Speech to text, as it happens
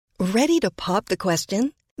Ready to pop the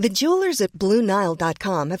question? The jewelers at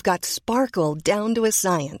BlueNile.com have got sparkle down to a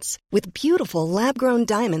science with beautiful lab-grown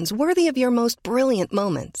diamonds worthy of your most brilliant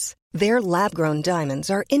moments. Their lab-grown diamonds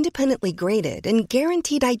are independently graded and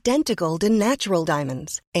guaranteed identical to natural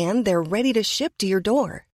diamonds, and they're ready to ship to your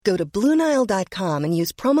door. Go to BlueNile.com and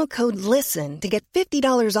use promo code LISTEN to get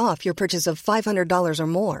 $50 off your purchase of $500 or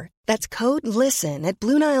more. That's code LISTEN at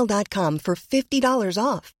BlueNile.com for $50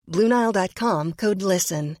 off. BlueNile.com, code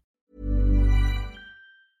LISTEN.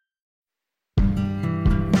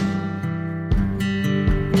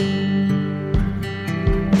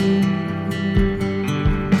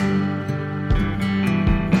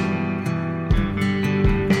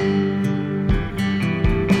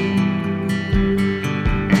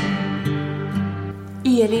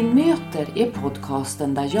 Elin möter är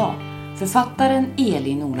podcasten där jag, författaren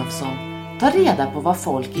Elin Olofsson, tar reda på vad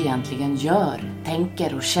folk egentligen gör,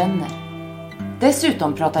 tänker och känner.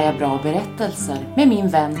 Dessutom pratar jag bra berättelser med min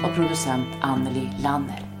vän och producent Anneli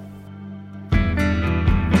Lanner.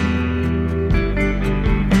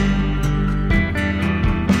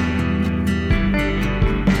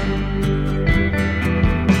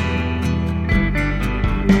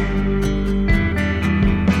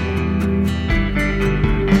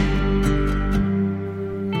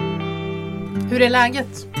 Hur är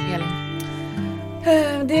läget, Elin?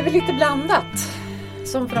 Det är väl lite blandat,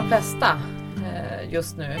 som för de flesta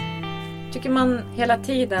just nu. Tycker man hela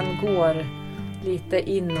tiden går lite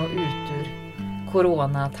in och ut ur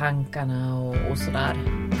coronatankarna och sådär.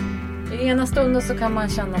 I ena stunden så kan man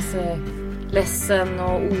känna sig ledsen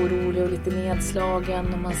och orolig och lite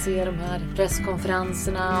nedslagen. Och man ser de här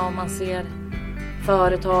presskonferenserna och man ser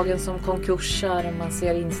företagen som konkursar och man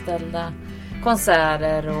ser inställda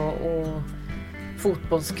konserter och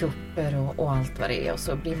fotbollskupper och allt vad det är, och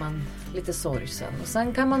så blir man lite sorgsen. Och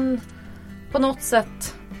sen kan man på något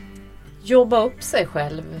sätt jobba upp sig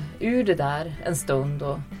själv ur det där en stund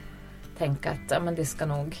och tänka att ja, men det ska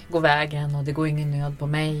nog gå vägen och det går ingen nöd på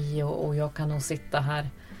mig och jag kan nog sitta här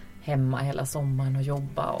hemma hela sommaren och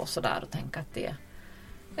jobba och sådär, och tänka att det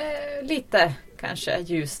är lite kanske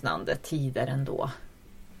ljusnande tider ändå.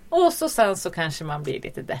 Och så sen så kanske man blir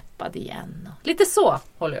lite deppad igen. Lite så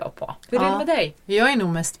håller jag på. Hur är det med dig? Jag är nog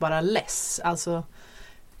mest bara less. Alltså,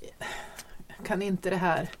 kan inte det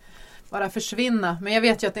här bara försvinna? Men jag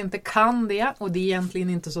vet ju att det inte kan det. Och det är egentligen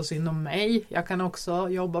inte så synd om mig. Jag kan också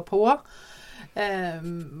jobba på.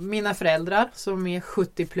 Mina föräldrar som är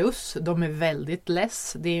 70 plus, de är väldigt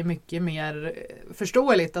less. Det är mycket mer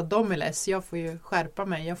förståeligt att de är less. Jag får ju skärpa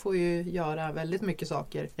mig. Jag får ju göra väldigt mycket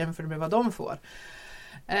saker jämfört med vad de får.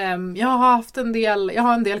 Jag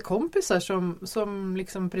har en del kompisar som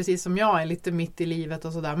liksom precis som jag är lite mitt i livet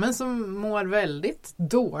och sådär, men som mår väldigt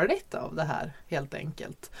dåligt av det här helt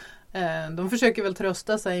enkelt. De försöker väl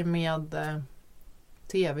trösta sig med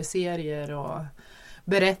tv-serier och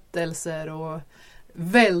berättelser, och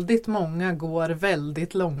väldigt många går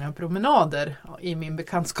väldigt långa promenader i min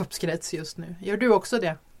bekantskapskrets just nu. Gör du också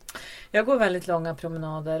det? Jag går väldigt långa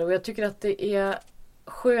promenader och jag tycker att det är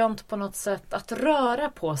skönt på något sätt att röra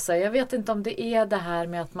på sig. Jag vet inte om det är det här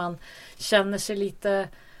med att man känner sig lite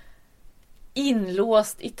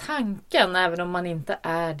inlåst i tanken, även om man inte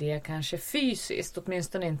är det kanske fysiskt.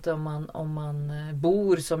 Åtminstone inte om man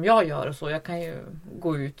bor som jag gör och så. Jag kan ju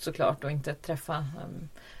gå ut såklart och inte träffa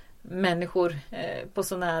människor på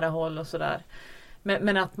så nära håll och sådär.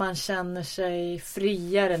 Men att man känner sig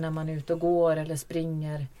friare när man är ute och går eller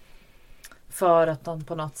springer, för att man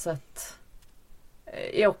på något sätt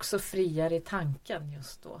är också friare i tanken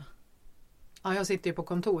just då. Ja, jag sitter ju på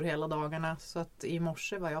kontor hela dagarna, så att i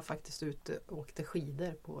morse var jag faktiskt ute och åkte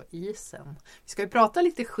skidor på isen. Vi ska ju prata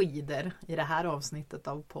lite skidor i det här avsnittet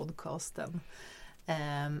av podcasten.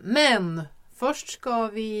 Men först ska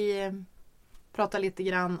vi prata lite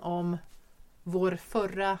grann om vår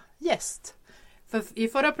förra gäst. För i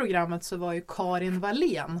förra programmet så var ju Karin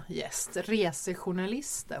Wallén gäst,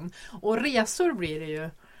 resejournalisten. Och resor blir det ju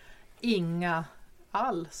inga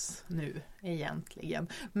alls nu egentligen.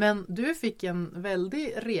 Men du fick en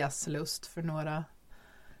väldig reslust för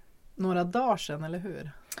några dagar sedan, eller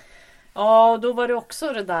hur? Ja, och då var det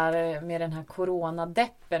också det där med den här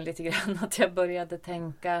coronadeppen lite grann, att jag började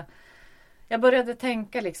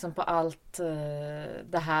tänka liksom på allt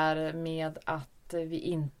det här med att vi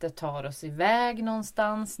inte tar oss iväg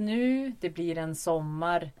någonstans nu. Det blir en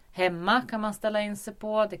sommar hemma kan man ställa in sig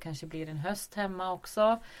på. Det kanske blir en höst hemma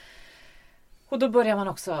också. Och då börjar man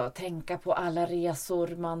också tänka på alla resor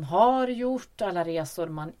man har gjort, alla resor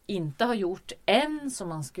man inte har gjort än som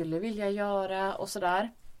man skulle vilja göra och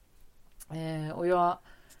sådär. Och jag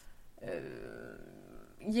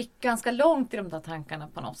gick ganska långt i de där tankarna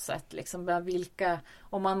på något sätt. Liksom,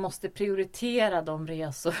 om man måste prioritera de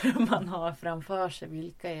resor man har framför sig.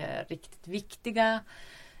 Vilka är riktigt viktiga?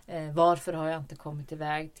 Varför har jag inte kommit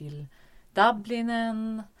iväg till Dublin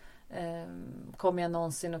än? Kommer jag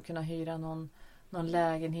någonsin att kunna hyra någon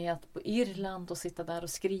lägenhet på Irland och sitta där och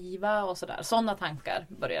skriva och sådär. Sådana tankar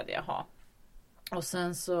började jag ha. Och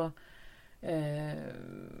sen så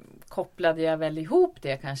kopplade jag väl ihop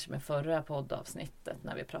det kanske med förra poddavsnittet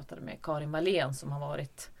när vi pratade med Karin Wallén som har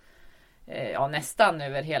varit nästan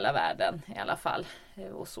över hela världen i alla fall.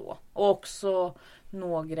 Och så. Och också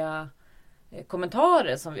några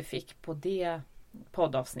kommentarer som vi fick på det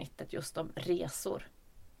poddavsnittet just om resor.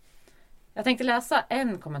 Jag tänkte läsa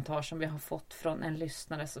en kommentar som vi har fått från en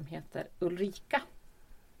lyssnare som heter Ulrika.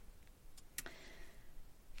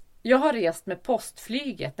 Jag har rest med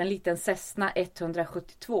postflyget, en liten Cessna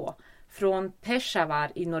 172, från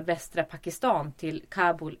Peshawar i nordvästra Pakistan till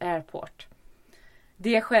Kabul Airport.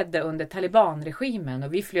 Det skedde under talibanregimen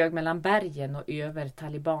och vi flög mellan bergen och över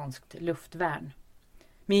talibanskt luftvärn.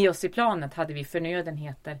 Med oss i planet hade vi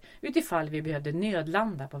förnödenheter utifall vi behövde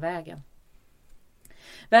nödlanda på vägen.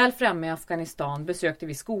 Väl framme i Afghanistan besökte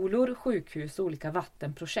vi skolor, sjukhus och olika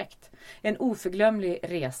vattenprojekt. En oförglömlig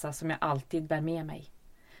resa som jag alltid bär med mig.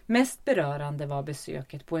 Mest berörande var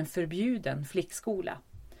besöket på en förbjuden flickskola.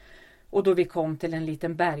 Och då vi kom till en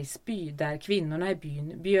liten bergsby där kvinnorna i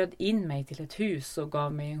byn bjöd in mig till ett hus och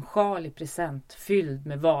gav mig en sjal i present fylld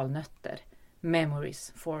med valnötter.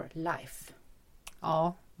 Memories for life.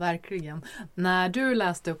 Ja, verkligen. När du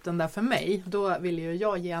läste upp den där för mig, då ville ju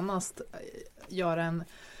jag genast göra en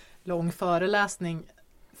lång föreläsning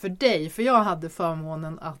för dig. För jag hade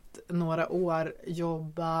förmånen att några år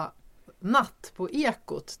jobba natt på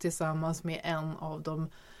Ekot tillsammans med en av de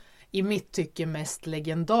i mitt tycke mest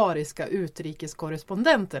legendariska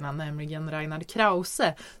utrikeskorrespondenterna, nämligen Reinhard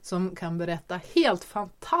Krause, som kan berätta helt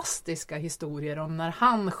fantastiska historier om när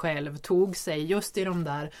han själv tog sig just i de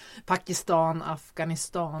där Pakistan,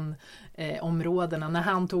 Afghanistan områdena, när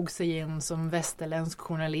han tog sig in som västerländsk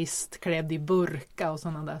journalist klädd i burka och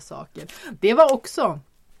sådana där saker. Det var också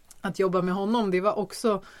att jobba med honom, det har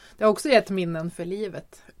också gett minnen för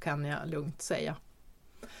livet, kan jag lugnt säga.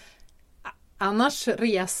 Annars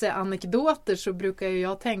reseanekdoter så brukar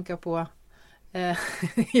jag tänka på,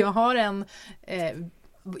 jag har en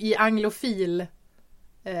i anglofil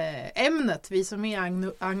ämnet, vi som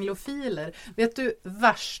är anglofiler. Vet du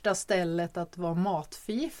värsta stället att vara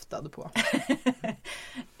matförgiftad på?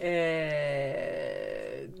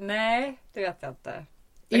 Nej, det vet jag inte.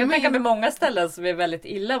 Jag kan tänka med många ställen som är väldigt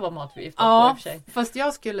illa att vara matförgiftad på i och för sig. Fast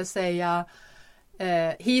jag skulle säga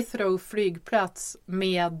Heathrow flygplats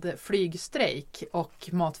med flygstrejk och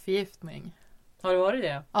matförgiftning. Har det varit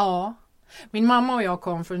det? Ja. Min mamma och jag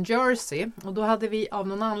kom från Jersey och då hade vi av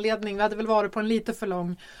någon anledning, vi hade väl varit på en lite för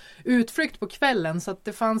lång utflykt på kvällen så att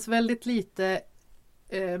det fanns väldigt lite,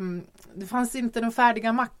 det fanns inte några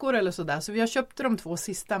färdiga mackor eller sådär, så jag köpte de 2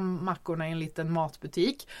 sista mackorna i en liten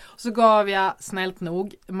matbutik och så gav jag snällt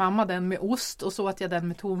nog mamma den med ost och så åt jag den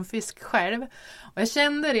med tonfisk själv. Och jag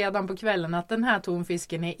kände redan på kvällen att den här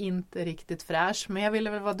tonfisken är inte riktigt fräsch, men jag ville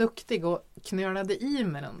väl vara duktig och knölade i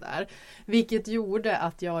med den där, vilket gjorde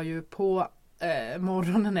att jag ju på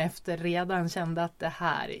morgonen efter redan kände att det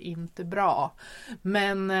här är inte bra.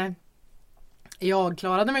 Men jag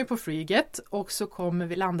klarade mig på flyget och så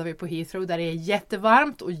landade vi på Heathrow där det är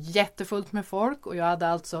jättevarmt och jättefullt med folk och jag hade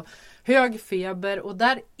alltså hög feber och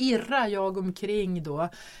där irrar jag omkring då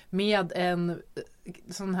med en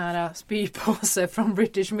sån här spypåse från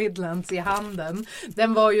British Midlands i handen.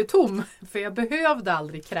 Den var ju tom för jag behövde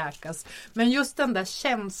aldrig kräkas, men just den där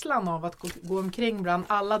känslan av att gå omkring bland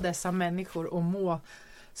alla dessa människor och må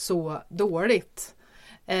så dåligt.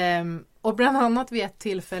 Och bland annat vid ett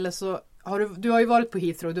tillfälle så du har ju varit på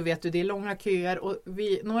Heathrow, då vet du det är långa köer och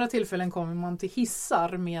vid några tillfällen kommer man till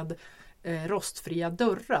hissar med rostfria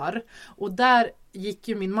dörrar och där gick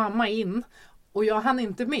ju min mamma in och jag hann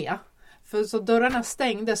inte med. För så dörrarna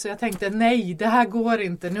stängde så jag tänkte nej, det här går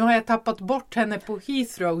inte. Nu har jag tappat bort henne på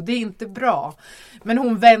Heathrow, det är inte bra. Men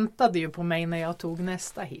hon väntade ju på mig när jag tog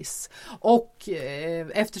nästa hiss. Och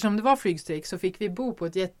eftersom det var flygstrejk så fick vi bo på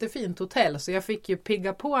ett jättefint hotell så jag fick ju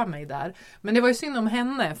pigga på mig där. Men det var ju synd om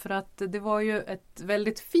henne för att det var ju ett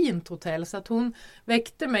väldigt fint hotell så att hon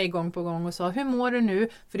väckte mig gång på gång och sa hur mår du nu?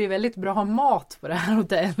 För det är väldigt bra att ha mat på det här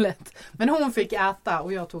hotellet. Men hon fick äta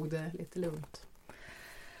och jag tog det lite lugnt.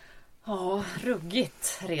 Ja,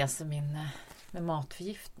 ruggigt reseminne med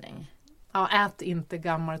matförgiftning. Ja, ät inte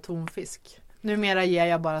gammal tonfisk. Numera ger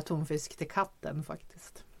jag bara tonfisk till katten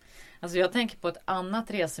faktiskt. Alltså jag tänker på ett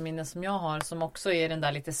annat reseminne som jag har som också är den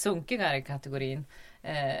där lite sunkigare kategorin.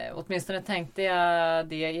 Åtminstone tänkte jag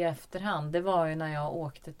det i efterhand. Det var ju när jag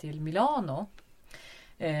åkte till Milano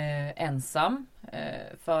ensam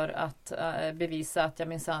för att bevisa att jag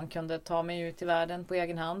minsann kunde ta mig ut i världen på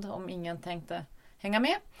egen hand om ingen tänkte hänga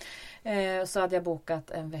med. Så hade jag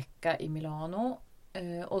bokat en vecka i Milano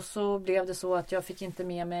och så blev det så att jag fick inte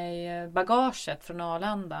med mig bagaget från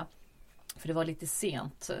Arlanda. För det var lite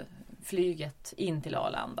sent flyget in till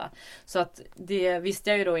Arlanda. Så att det visste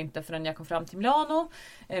jag ju då inte förrän jag kom fram till Milano.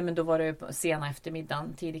 Men då var det sena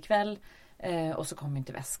eftermiddagen, tidig kväll. Och så kom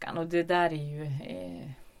inte väskan. Och det där är ju...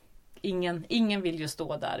 Ingen vill ju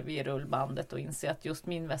stå där vid rullbandet och inse att just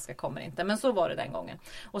min väska kommer inte. Men så var det den gången.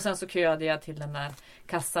 Och sen så köade jag till den där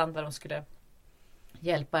kassan där de skulle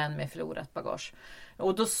hjälpa en med förlorat bagage.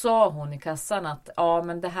 Och då sa hon i kassan att ja,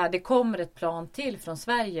 men det kommer ett plan till från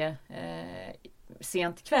Sverige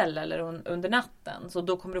sent kväll eller under natten. Så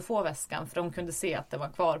då kommer du få väskan, för de kunde se att det var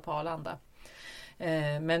kvar på Arlanda.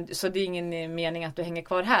 Men så det är ingen mening att du hänger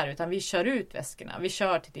kvar här, utan vi kör ut väskorna. Vi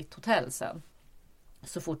kör till ditt hotell sen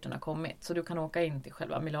så fort den har kommit. Så du kan åka in till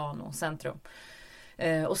själva Milano centrum.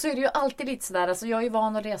 Och så är det ju alltid lite sådär, alltså jag är ju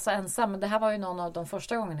van att resa ensam, men det här var ju någon av de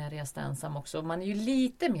första gångerna jag reste ensam också. Man är ju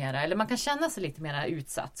lite mera, eller man kan känna sig lite mer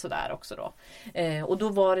utsatt sådär också då. Och då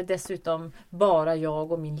var det dessutom bara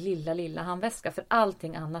jag och min lilla handväska, för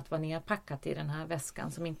allting annat var nedpackat i den här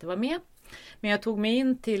väskan som inte var med. Men jag tog mig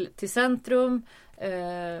in till centrum,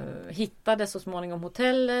 hittade så småningom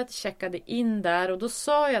hotellet, checkade in där och då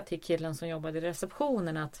sa jag till killen som jobbade i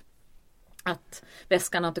receptionen att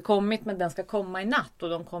väskan har inte kommit, men den ska komma i natt och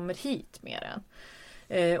de kommer hit med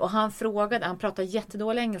den. Och han pratade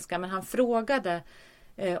jättedålig engelska, men han frågade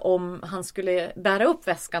om han skulle bära upp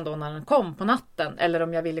väskan då när den kom på natten, eller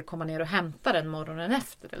om jag ville komma ner och hämta den morgonen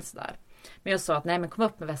efter eller sådär. Men jag sa att nej, men kom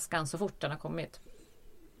upp med väskan så fort den har kommit.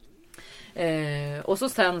 Och så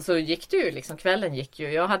sen så gick det ju liksom, kvällen gick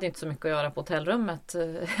ju, jag hade inte så mycket att göra på hotellrummet,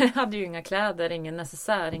 jag hade ju inga kläder, ingen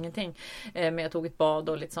necessär, ingenting, men jag tog ett bad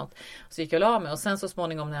och lite sånt, och så gick jag och la mig, och sen så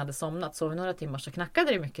småningom när jag hade somnat, sov i några timmar, så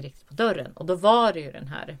knackade det mycket riktigt på dörren, och då var det ju den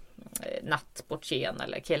här nattportieren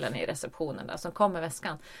eller killen i receptionen där som kom med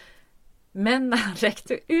väskan. Men när han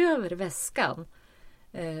räckte över väskan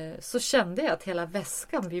så kände jag att hela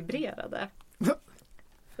väskan vibrerade.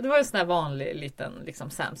 Det var en sån här vanlig liten liksom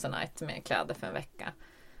Samsonite med kläder för en vecka.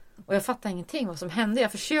 Och jag fattade ingenting vad som hände.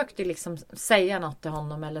 Jag försökte liksom säga något till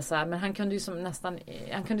honom eller så här, men han kunde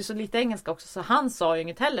ju så lite engelska också, så han sa ju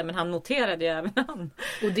inget heller, men han noterade ju även han.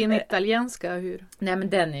 Och din italienska hur? Nej, men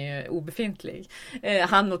den är ju obefintlig.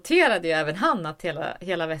 Han noterade ju även han att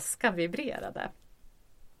hela väskan vibrerade.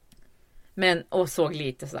 Och såg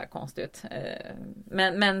lite så där konstigt ut.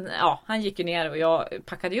 Men ja, han gick ju ner och jag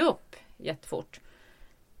packade ju upp jättefort.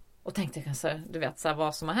 Och tänkte kanske, du vet, så här,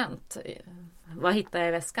 vad som har hänt. Vad hittade jag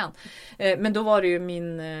i väskan? Men då var det ju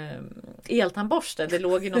min eltandborste. Det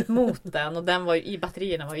låg ju något mot den. Och den var ju,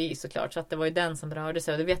 batterierna var ju i såklart. Så att det var ju den som rörde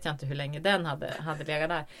sig. Och det vet jag inte hur länge den hade legat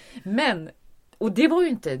där. Men, och det var ju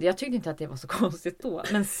inte, jag tyckte inte att det var så konstigt då.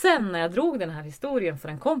 Men sen när jag drog den här historien för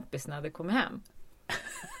en kompis när jag hade kommit hem.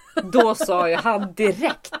 Då sa jag han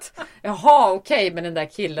direkt, jaha okej, men den där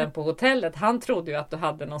killen på hotellet, han trodde ju att du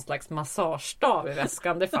hade någon slags massagestav i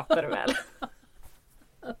väskan, det fattar du väl?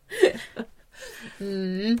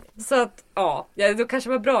 Så att ja, det kanske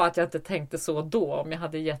var bra att jag inte tänkte så då, om jag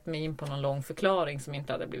hade gett mig in på någon lång förklaring som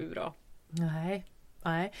inte hade blivit bra. Nej.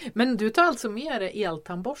 Men du tar alltså med dig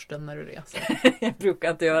eltandborsten när du reser? Jag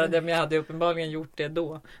brukar inte göra det, men jag hade uppenbarligen gjort det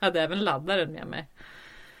då. Jag hade även laddaren med mig.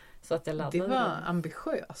 Så att jag laddade. Det var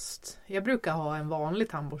ambitiöst. Jag brukar ha en vanlig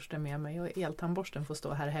tandborste med mig och eltandborsten får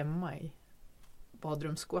stå här hemma i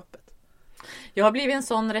badrumsskåpet. Jag har blivit en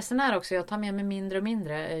sån resenär också. Jag tar med mig mindre och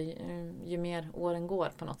mindre ju mer åren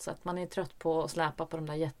går på något sätt. Man är trött på att släpa på de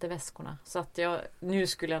där jätteväskorna. Så att nu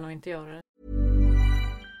skulle jag nog inte göra det.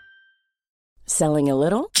 Selling a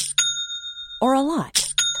little or a lot?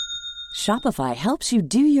 Shopify helps you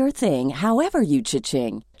do your thing however you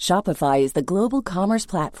cha-ching. Shopify is the global commerce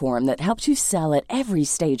platform that helps you sell at every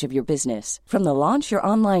stage of your business. From the launch your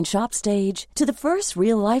online shop stage to the first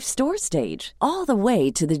real-life store stage. All the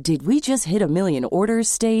way to the did we just hit a million orders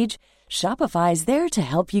stage. Shopify is there to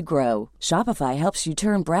help you grow. Shopify helps you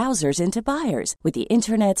turn browsers into buyers with the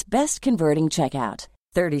internet's best converting checkout.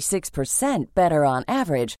 36% better on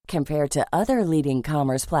average compared to other leading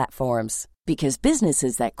commerce platforms. Because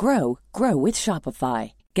businesses that grow with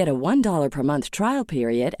Shopify. Get a $1 per month trial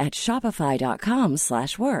period at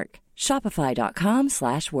shopify.com/work.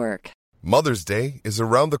 Shopify.com/work. Mother's Day is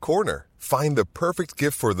around the corner. Find the perfect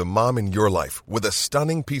gift for the mom in your life with a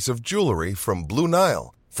stunning piece of jewelry from Blue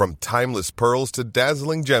Nile. From timeless pearls to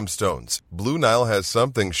dazzling gemstones, Blue Nile has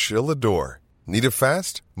something she'll adore. Need it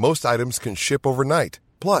fast? Most items can ship overnight.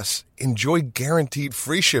 Plus, enjoy guaranteed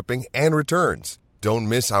free shipping and returns. Don't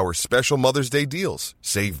miss our special Mother's Day deals.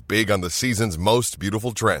 Save big on the season's most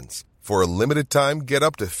beautiful trends. For a limited time, get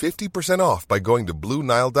up to 50% off by going to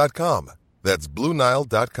BlueNile.com. That's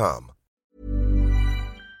BlueNile.com.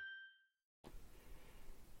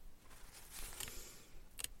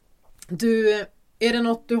 Du, är det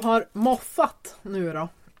något du har moffat nu då?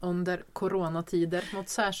 Under coronatider, något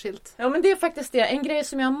särskilt? Ja, men det är faktiskt det. En grej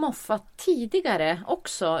som jag har moffat tidigare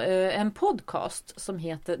också. En podcast som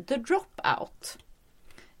heter The Dropout.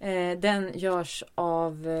 Den görs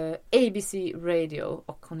av ABC Radio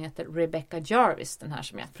och hon heter Rebecca Jarvis, den här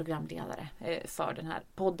som är programledare för den här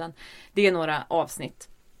podden. Det är några avsnitt.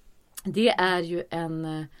 Det är ju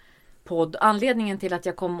en podd. Anledningen till att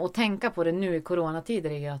jag kom att tänka på det nu i coronatider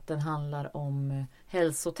är ju att den handlar om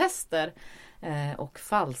hälsotester och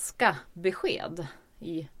falska besked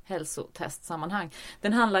i hälsotestsammanhang.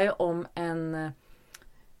 Den handlar ju om en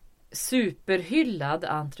superhyllad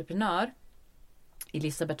entreprenör,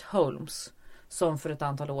 Elizabeth Holmes, som för ett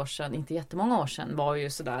antal år sedan, inte jättemånga år sedan, var ju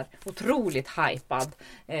sådär otroligt hypad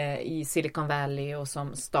i Silicon Valley och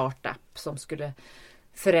som startup som skulle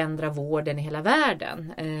förändra vården i hela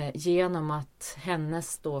världen genom att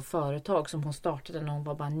hennes då företag som hon startade när hon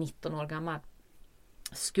var bara 19 år gammal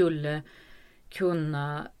skulle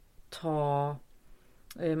kunna ta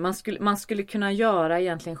man skulle kunna göra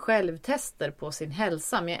egentligen självtester på sin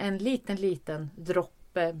hälsa med en liten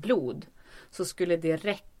droppe blod, så skulle det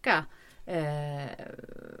räcka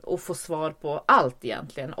och få svar på allt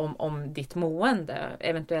egentligen om ditt mående,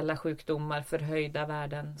 eventuella sjukdomar, förhöjda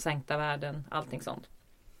värden, sänkta värden, allting sånt.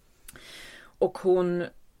 Och hon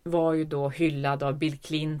var ju då hyllad av Bill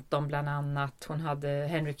Clinton bland annat. Hon hade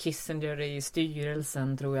Henry Kissinger i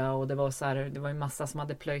styrelsen tror jag, och det var så här, det var ju massa som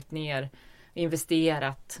hade plöjt ner,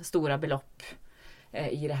 investerat stora belopp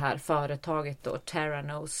i det här företaget då,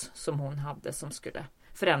 Theranos, som hon hade, som skulle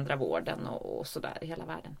förändra vården och sådär i hela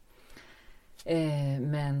världen.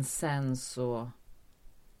 Men sen så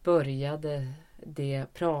började det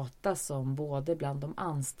pratas om både bland de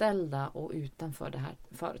anställda och utanför det här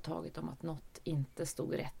företaget om att något inte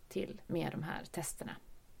stod rätt till med de här testerna.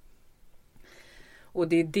 Och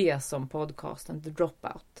det är det som podcasten The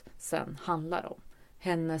Dropout sen handlar om.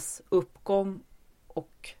 Hennes uppgång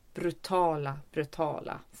och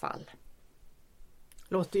brutala fall.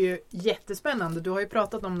 Låter ju jättespännande. Du har ju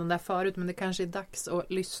pratat om den där förut, men det kanske är dags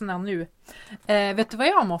att lyssna nu. Vet du vad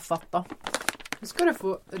jag har moffat då? Nu ska du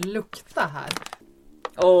få lukta här.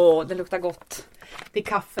 Det luktar gott. Det är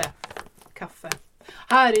kaffe.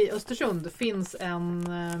 Här i Östersund finns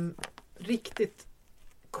en riktigt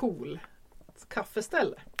cool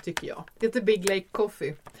kaffeställe, tycker jag. Det heter Big Lake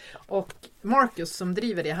Coffee. Och Marcus som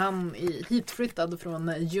driver det, han är hitflyttad från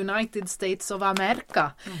United States of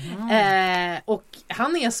America. Och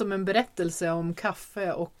han är som en berättelse om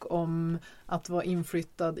kaffe och om att vara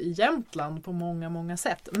inflyttad i Jämtland på många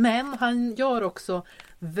sätt. Men han gör också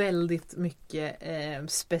väldigt mycket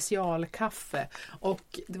specialkaffe.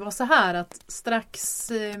 Och det var så här att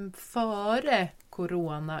strax före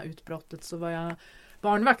coronautbrottet så var jag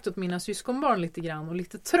barnvakt åt mina syskonbarn lite grann och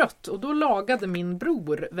lite trött. Och då lagade min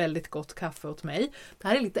bror väldigt gott kaffe åt mig. Det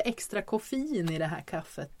här är lite extra koffein i det här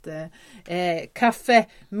kaffet. Kaffe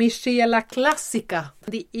Michela Classica.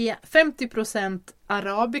 Det är 50%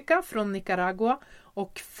 arabica från Nicaragua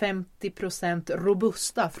och 50%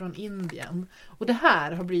 robusta från Indien. Och det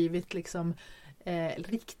här har blivit liksom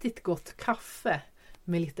riktigt gott kaffe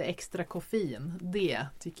med lite extra koffein. Det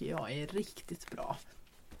tycker jag är riktigt bra.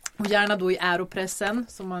 Och gärna då i aeropressen,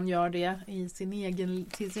 som man gör det i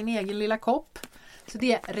till sin egen lilla kopp. Så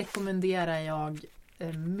det rekommenderar jag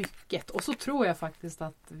mycket. Och så tror jag faktiskt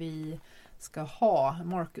att vi ska ha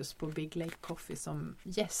Marcus på Big Lake Coffee som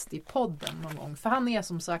gäst i podden någon gång. För han är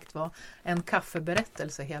som sagt en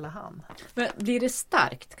kaffeberättelse hela han. Men blir det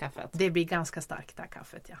starkt kaffet? Det blir ganska starkt det här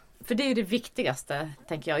kaffet, ja. För det är ju det viktigaste,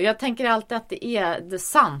 tänker jag. Jag tänker alltid att det är det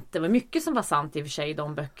sant. Det var mycket som var sant i och för sig i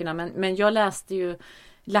de böckerna. Men jag läste ju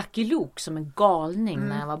Lucky Luke som en galning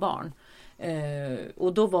när jag var barn.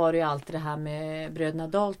 Och då var det ju alltid det här med bröderna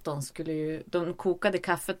Dalton. De kokade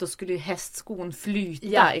kaffet och skulle ju hästskon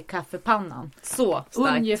flyta i kaffepannan. Så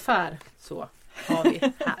starkt. Ungefär så har vi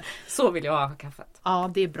här. Så vill jag ha kaffet.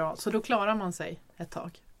 Ja, det är bra. Så då klarar man sig ett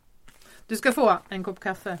tag. Du ska få en kopp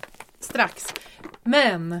kaffe strax.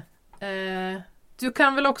 Men du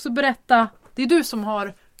kan väl också berätta. Det är du som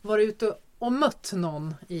har varit ute och mött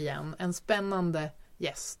någon igen. En spännande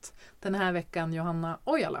gäst. Den här veckan Johanna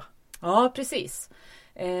Ojala. Ja, precis.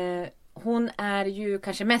 Hon är ju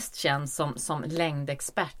kanske mest känd som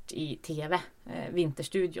längdexpert i TV.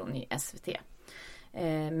 Vinterstudion i SVT.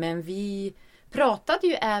 Men vi pratade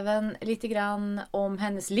ju även lite grann om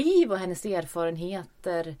hennes liv och hennes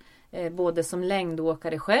erfarenheter. Både som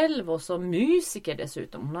längdåkare själv och som musiker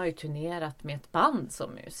dessutom. Hon har ju turnerat med ett band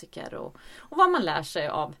som musiker. Och vad man lär sig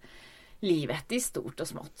av livet i stort och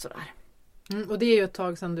smått sådär. Och det är ju ett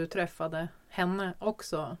tag sedan du träffade henne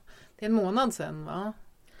också. Det är en månad sedan, va?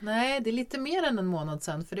 Nej, det är lite mer än en månad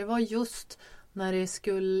sedan. För det var just när det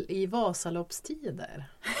skulle i Vasaloppstider.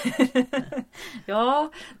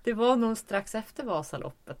 Ja, det var nog strax efter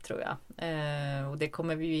Vasaloppet tror jag. Och det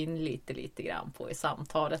kommer vi ju in lite grann på i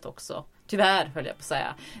samtalet också. Tyvärr höll jag på att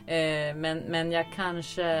säga. Men jag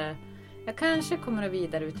kanske kommer att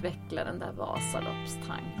vidareutveckla den där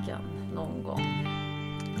Vasaloppstanken någon gång.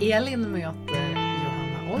 Elin möter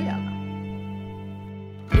Johanna Ojala.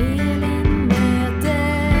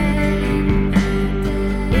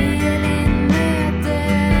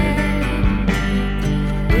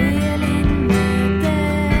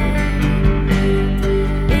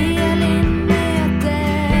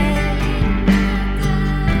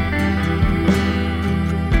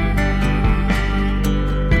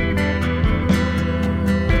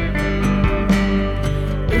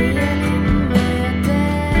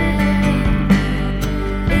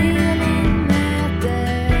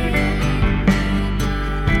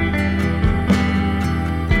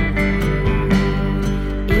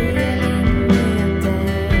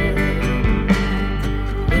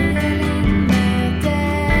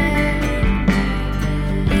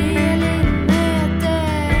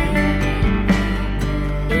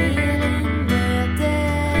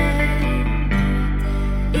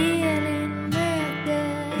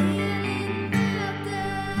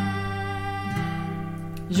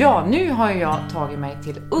 Ja, nu har jag tagit mig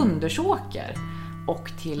till Undersåker och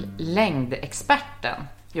till längdexperten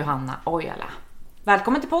Johanna Ojala.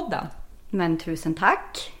 Välkommen till podden. Men tusen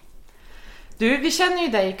tack. Du, vi känner ju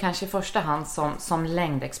dig kanske i första hand som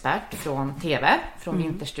längdexpert från TV, från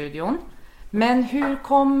Vinterstudion. Men hur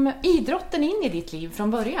kom idrotten in i ditt liv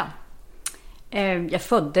från början? Jag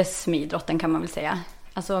föddes med idrotten kan man väl säga.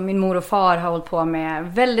 Alltså min mor och far har hållit på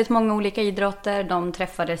med väldigt många olika idrotter. De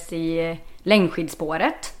träffades i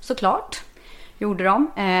längdskidspåret såklart. Gjorde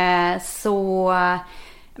de. Men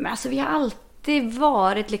alltså vi har alltid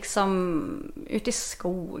varit liksom ute i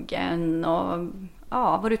skogen och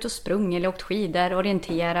varit ute och sprungit eller åkt skidor,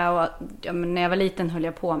 orientera och när jag var liten höll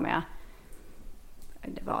jag på med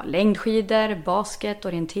det var längdskidor, basket,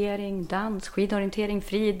 orientering, dans, skidorientering,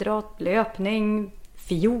 friidrott, löpning,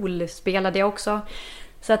 fiol spelade jag också.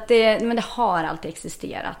 Så att det har alltid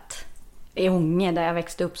existerat. I Ånge där jag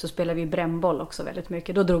växte upp så spelade vi brännboll också väldigt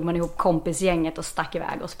mycket. Då drog man ihop kompisgänget och stack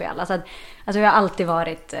iväg och spelade. Så att, alltså jag har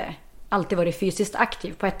alltid varit fysiskt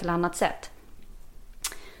aktiv på ett eller annat sätt.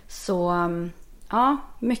 Så ja,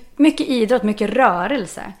 mycket idrott, mycket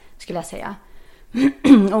rörelse skulle jag säga.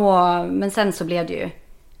 Men sen så blev det ju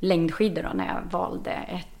längdskidor då när jag valde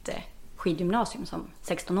ett skidgymnasium som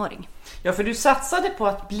 16-åring. Ja, för du satsade på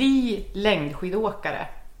att bli längdskidåkare.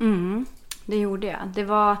 Det gjorde jag. Det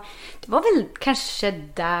var väl kanske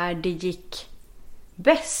där det gick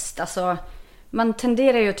bäst. Alltså, man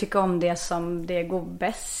tenderar ju att tycka om det som det går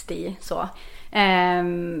bäst i. Så.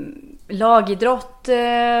 Lagidrott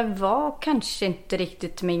var kanske inte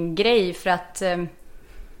riktigt min grej för att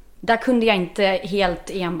där kunde jag inte helt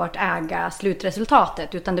enbart äga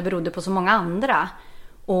slutresultatet utan det berodde på så många andra.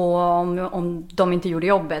 Och om de inte gjorde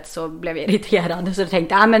jobbet så blev jag irriterad. Så jag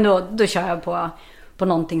tänkte men då kör jag på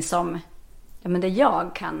någonting som det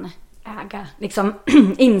jag kan äga. Liksom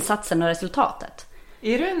insatsen och resultatet.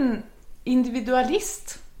 Är du en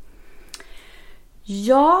individualist?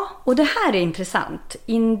 Ja, och det här är intressant.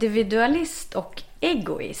 Individualist och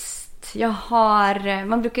egoist.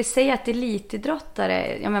 Man brukar säga att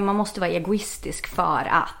elitidrottare, man måste vara egoistisk för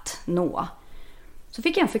att nå. Så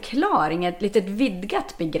fick jag en förklaring, ett litet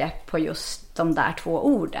vidgat begrepp på just de där två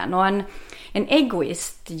orden. Och en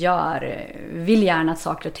egoist vill gärna att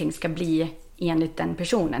saker och ting ska bli enligt den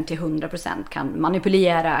personen till 100%. Kan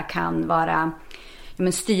manipulera, kan vara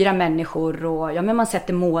styra människor och man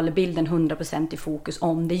sätter målbilden 100% i fokus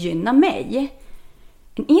om det gynnar mig.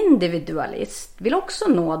 En individualist vill också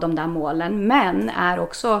nå de där målen men är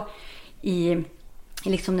också i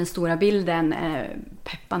liksom den stora bilden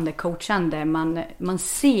peppande, coachande. Man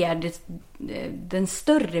ser den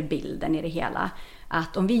större bilden i det hela.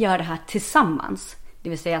 Att om vi gör det här tillsammans, det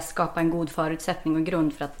vill säga skapa en god förutsättning och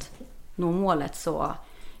grund för att nå målet så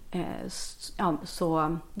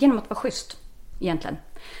genom att vara schysst egentligen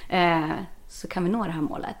så kan vi nå det här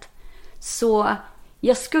målet. Så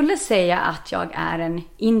jag skulle säga att jag är en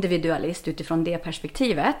individualist utifrån det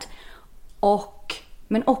perspektivet och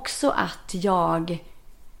Men också att jag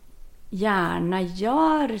gärna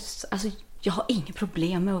gör... Alltså, jag har inget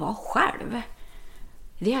problem med att vara själv.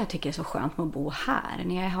 Det jag tycker är så skönt med att bo här.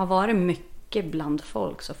 När jag har varit mycket bland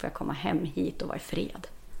folk så får jag komma hem hit och vara i fred.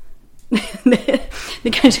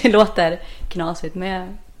 Det kanske låter knasigt,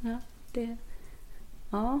 men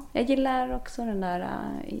jag gillar också den där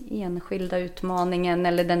enskilda utmaningen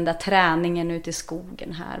eller den där träningen ute i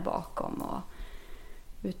skogen här bakom och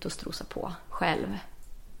ut och strosa på själv.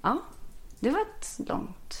 Ja, det var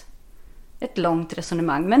ett långt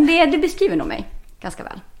resonemang, men det beskriver nog mig ganska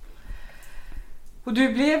väl. Och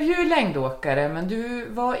du blev ju längdåkare, men du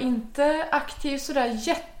var inte aktiv sådär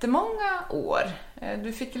jättemånga år.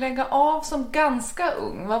 Du fick lägga av som ganska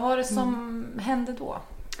ung. Vad var det som hände då?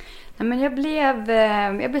 Nej, men jag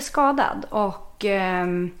blev skadad och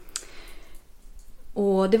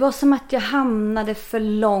det var som att jag hamnade för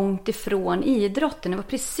långt ifrån idrotten. Det var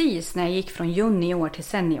precis när jag gick från junior till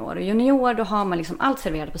senior. Och junior, då har man liksom allt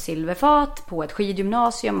serverat på silverfat på ett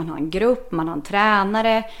skidgymnasium. Man har en grupp, man har en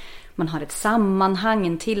tränare, man har ett sammanhang,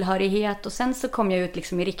 en tillhörighet. Och sen så kom jag ut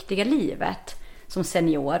liksom i riktiga livet som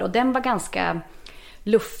senior. Och den var ganska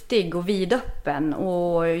luftig och vidöppen.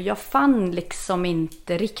 Och jag fann liksom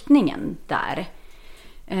inte riktningen där.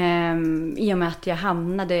 I och med att jag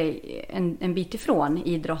hamnade en bit ifrån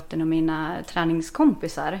idrotten och mina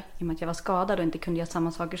träningskompisar. I och med att jag var skadad och inte kunde göra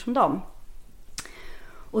samma saker som dem.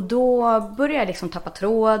 Och då började jag liksom tappa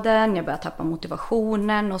tråden, jag började tappa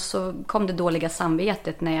motivationen. Och så kom det dåliga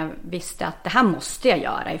samvetet när jag visste att det här måste jag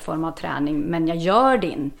göra i form av träning. Men jag gör det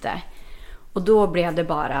inte. Och då blev det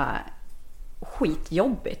bara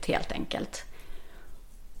skitjobbigt helt enkelt.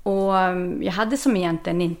 Och jag hade som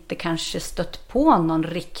egentligen inte kanske stött på någon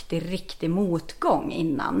riktig motgång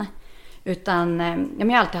innan. Utan jag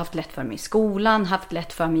har alltid haft lätt för mig i skolan, haft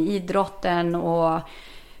lätt för mig i idrotten och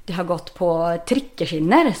det har gått på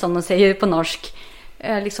trickerskinner som de säger på norsk.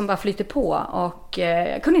 Liksom bara flyter på och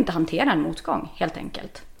jag kunde inte hantera en motgång helt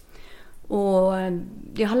enkelt. Och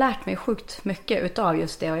jag har lärt mig sjukt mycket utav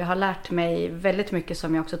just det och jag har lärt mig väldigt mycket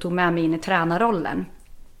som jag också tog med mig in i tränarrollen.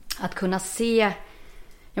 Att kunna se...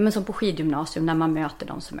 Ja, men som på skidgymnasium när man möter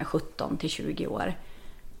de som är 17 till 20 år.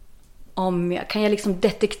 Kan jag liksom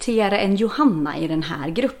detektera en Johanna i den här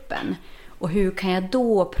gruppen? Och hur kan jag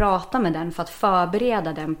då prata med den för att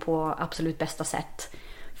förbereda den på absolut bästa sätt?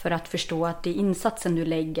 För att förstå att det är insatsen du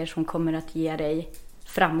lägger som kommer att ge dig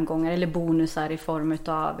framgångar eller bonusar i form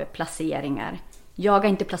av placeringar. Jaga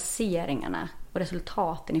inte placeringarna och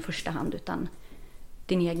resultaten i första hand utan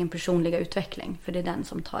din egen personliga utveckling. För det är den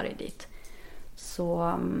som tar dig dit.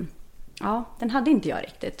 Så ja, den hade inte jag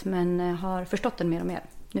riktigt men har förstått den mer och mer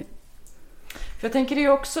nu. För jag tänker det är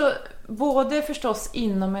också både förstås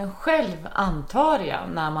inom en själv antar jag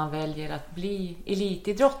när man väljer att bli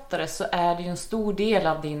elitidrottare så är det ju en stor del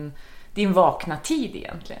av din vakna tid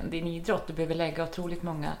egentligen. Din idrott, du behöver lägga otroligt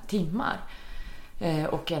många timmar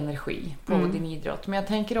och energi på din idrott. Men jag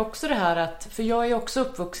tänker också det här att, för jag är också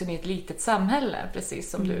uppvuxen i ett litet samhälle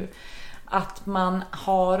precis som du. Att man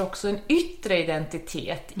har också en yttre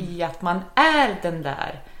identitet i att man är den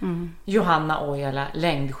där Johanna Ojala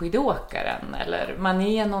längdskidåkaren. Eller man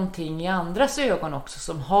är någonting i andras ögon också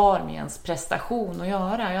som har med ens prestation att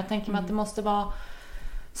göra. Jag tänker mig att det måste vara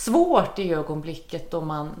svårt i ögonblicket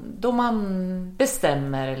då man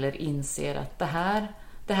bestämmer eller inser att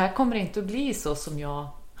det här kommer inte att bli så som jag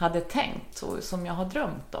hade tänkt och som jag har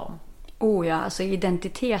drömt om. Oh ja, alltså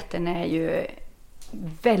identiteten är ju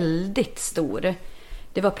väldigt stor.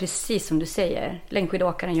 Det var precis som du säger,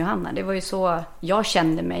 längdskidåkaren Johanna. Det var ju så jag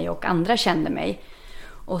kände mig och andra kände mig.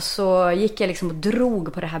 Och så gick jag liksom och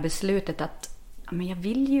drog på det här beslutet att men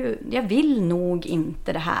jag vill nog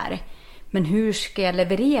inte det här. Men hur ska jag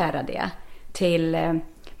leverera det till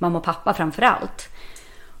mamma och pappa framför allt?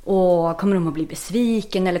 Och kommer de att bli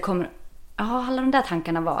besviken eller alla de där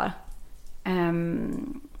tankarna var.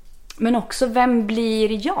 Men också vem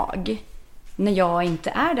blir jag? När jag inte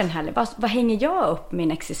är den heller. Vad hänger jag upp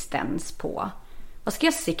min existens på? Vad ska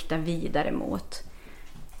jag sikta vidare mot?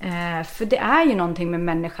 För det är ju någonting med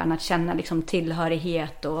människan att känna liksom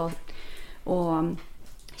tillhörighet och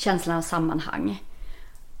känslan av sammanhang.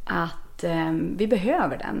 Att vi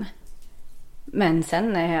behöver den. Men sen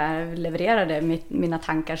när jag levererade mina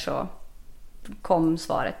tankar så kom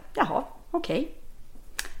svaret. Jaha, okej.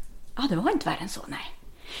 Ja, det var inte värre än så, nej.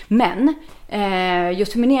 Men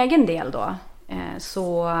just för min egen del då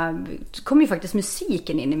så kom ju faktiskt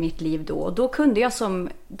musiken in i mitt liv då. Och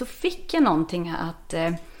då fick jag någonting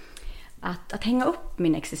att hänga upp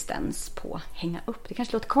min existens på. Hänga upp, det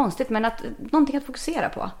kanske låter konstigt men någonting att fokusera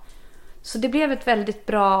på. Så det blev ett väldigt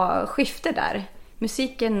bra skifte där.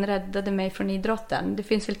 musiken räddade mig från idrotten. Det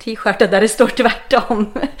finns väl t-shirtar där det står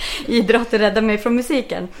tvärtom. Idrotten räddade mig från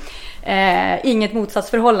musiken. Inget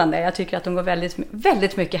motsatsförhållande. Jag tycker att de går väldigt,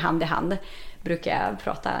 väldigt mycket hand i hand. Brukar jag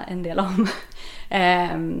prata en del om.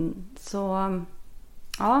 Så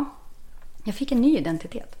ja, jag fick en ny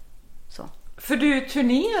identitet. Så. För du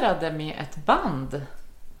turnerade med ett band.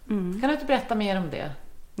 Kan du inte berätta mer om det?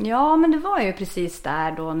 Ja, men det var ju precis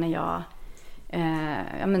där då när jag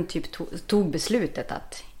tog beslutet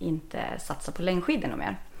att inte satsa på längdskidor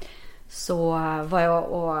mer. Så var jag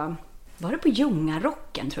och var det på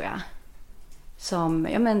Ljungarocken tror jag.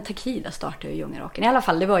 Som, Takida startade Ljungarocken. I alla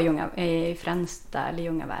fall, det var i Fränsta eller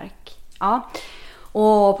Ljungaverk. Ja,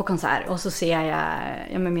 och på konsert. Och så ser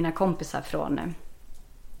jag med mina kompisar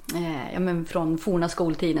från forna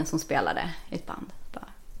skoltiden som spelade i ett band.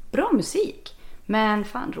 Bra musik. Men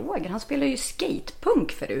fan, Roger, han spelade ju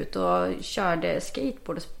skatepunk förut och körde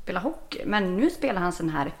skateboard och spelade hockey. Men nu spelar han sån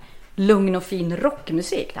här lugn och fin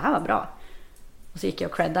rockmusik. Det här var bra. Och så gick jag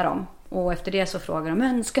och creddade dem. Och efter det så frågade de,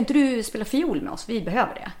 men ska inte du spela fiol med oss? Vi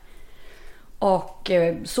behöver det. Och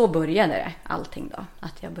så började det allting då.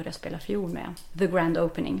 Att jag började spela fiol med The Grand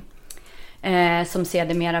Opening. Som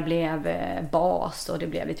sedermera blev bas och det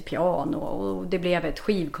blev lite piano. Och det blev ett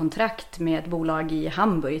skivkontrakt med ett bolag i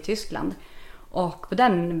Hamburg i Tyskland. Och på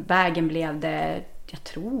den vägen blev det, jag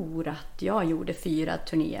tror att jag gjorde 4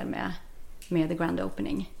 turnéer med The Grand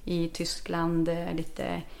Opening. I Tyskland,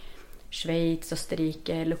 lite Schweiz,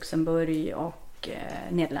 Österrike, Luxemburg och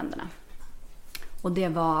Nederländerna. Och det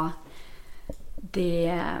var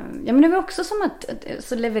också som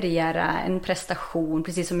att leverera en prestation,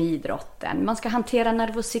 precis som i idrotten. Man ska hantera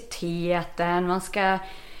nervositeten, man ska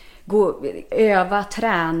öva,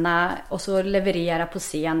 träna och så leverera på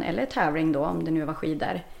scen eller tävling då, om det nu var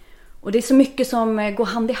skidor. Och det är så mycket som går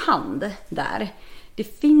hand i hand där. Det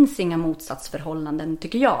finns inga motsatsförhållanden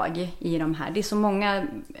tycker jag i de här. Det är så många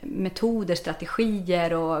metoder,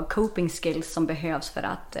 strategier och coping skills som behövs för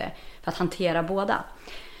att hantera båda.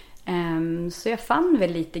 Så jag fann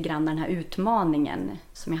väl lite grann den här utmaningen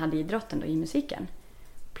som jag hade i idrotten då, i musiken.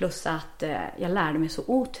 Plus att jag lärde mig så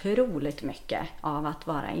otroligt mycket av att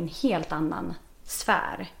vara i en helt annan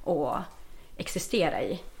sfär och existera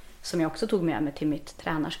i. Som jag också tog med mig till mitt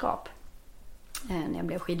tränarskap. När jag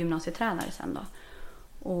blev skidgymnasietränare sen då.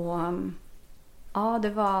 Och ja, det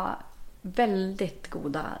var väldigt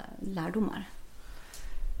goda lärdomar.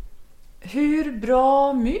 Hur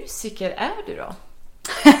bra musiker är du då?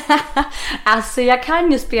 Alltså jag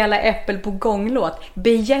kan ju spela Äppel på gånglåt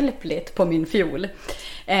behjälpligt på min fiol.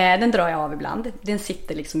 Den drar jag av ibland. Den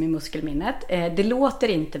sitter liksom i muskelminnet. Det låter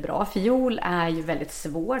inte bra. Fiol är ju väldigt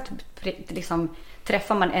svårt. Liksom,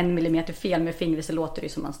 träffar man 1 millimeter fel med fingret så låter det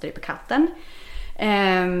som man stryper katten.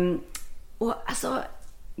 Och alltså,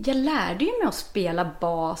 jag lärde ju mig att spela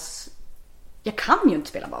bas. Jag kan ju inte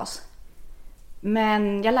spela bas.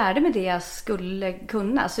 Men jag lärde mig det jag skulle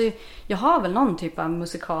kunna. Så jag har väl någon typ av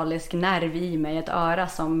musikalisk nerv i mig. Ett öra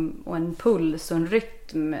och en puls och en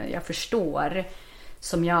rytm jag förstår.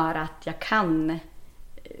 Som gör att jag kan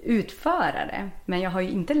utföra det. Men jag har ju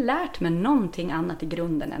inte lärt mig någonting annat i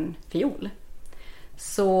grunden än fiol.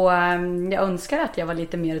 Så jag önskar att jag var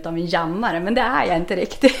lite mer av en jammare. Men det är jag inte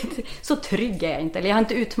riktigt. Så trygg är jag inte. Eller jag har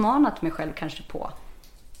inte utmanat mig själv kanske på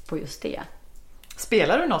just det.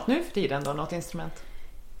 Spelar du något nu för tiden då? Något instrument?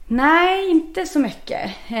 Nej, inte så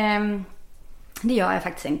mycket. Det gör jag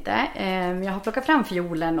faktiskt inte. Jag har plockat fram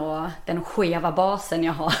fiolen och den skeva basen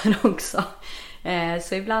jag har också.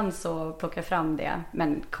 Så ibland så plockar jag fram det.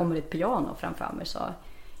 Men kommer ett piano framför mig så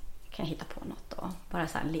kan jag hitta på något och bara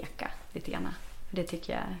så här leka lite grann. Det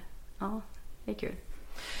tycker jag, ja, det är kul.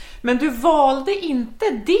 Men du valde inte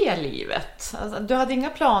det livet? Alltså, du hade inga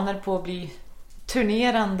planer på att bli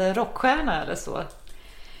turnerande rockstjärna eller så?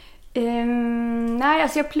 Nej,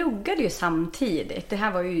 alltså jag pluggade ju samtidigt. Det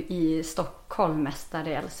här var ju i Stockholm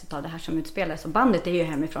mestadels av det här som utspelades. Och bandet är ju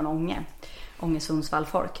hemifrån Ånge Sundsvall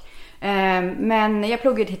folk. Men jag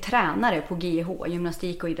pluggade till tränare på GH,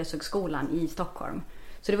 Gymnastik- och idrottshögskolan i Stockholm.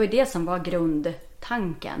 Så det var ju det som var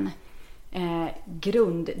grundtanken.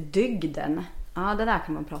 Grunddygden. Ja, det där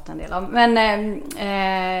kan man prata en del om.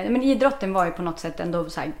 Men idrotten var ju på något sätt ändå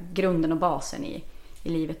så här grunden och basen i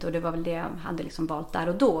livet. Och det var väl det jag hade liksom valt där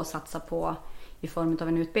och då att satsa på i form av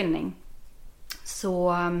en utbildning.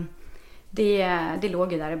 Så det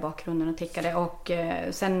låg ju där i bakgrunden och tickade. Och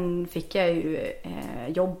sen fick jag ju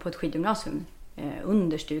jobb på ett skidgymnasium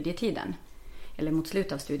under studietiden. Eller mot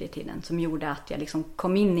slutet av studietiden. Som gjorde att jag liksom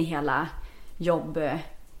kom in i hela jobblivet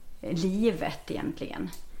egentligen.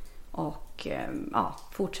 Och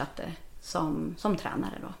fortsatte som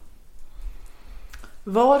tränare då.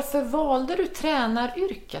 Varför valde du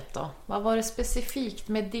tränaryrket då? Vad var det specifikt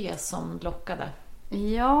med det som lockade?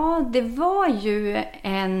 Ja, det var ju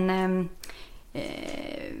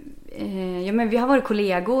men vi har varit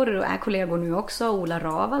kollegor och är kollegor nu också. Ola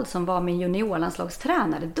Raval som var min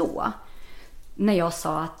juniorlandslagstränare då. När jag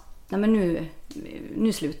sa att nej, men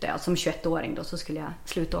nu slutar jag som 21-åring då, så skulle jag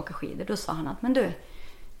sluta åka skidor. Då sa han att men du,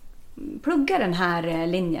 plugga den här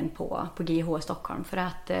linjen på GH i Stockholm för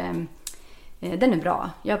att den är bra.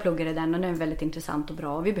 Jag pluggade den och den är väldigt intressant och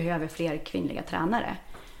bra och vi behöver fler kvinnliga tränare.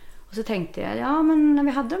 Och så tänkte jag, ja men när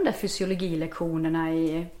vi hade de där fysiologilektionerna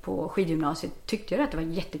på skidgymnasiet tyckte jag att det var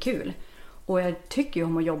jättekul. Och jag tycker ju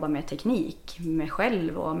om att jobba med teknik, med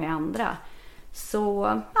själv och med andra.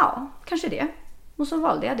 Så ja, kanske det. Och så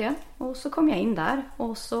valde jag det. Och så kom jag in där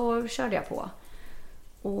och så körde jag på.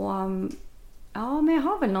 Och ja, men jag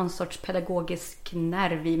har väl någon sorts pedagogisk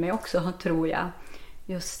nerv i mig också, tror jag.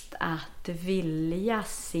 Just att vilja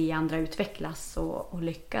se andra utvecklas och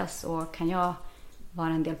lyckas. Och kan jag vara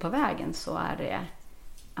en del på vägen så är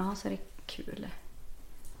det kul.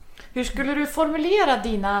 Hur skulle du formulera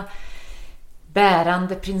dina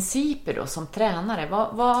bärande principer då som tränare?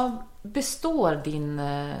 Vad består din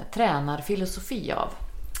tränarfilosofi av?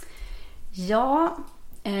 Ja,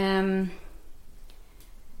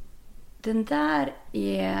 den där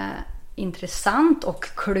är intressant och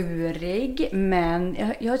klurig, men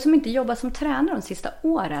jag har som inte jobbat som tränare de sista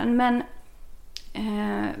åren,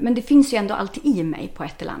 men det finns ju ändå alltid i mig på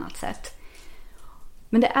ett eller annat sätt.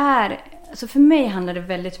 Men det är, alltså för mig handlar det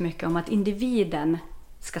väldigt mycket om att individen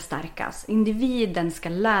ska stärkas. Individen ska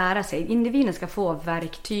lära sig. Individen ska få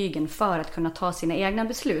verktygen för att kunna ta sina egna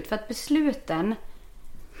beslut. För att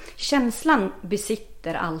känslan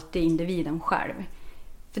besitter alltid individen själv.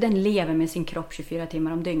 För den lever med sin kropp 24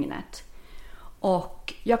 timmar om dygnet.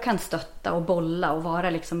 Och jag kan stötta och bolla och vara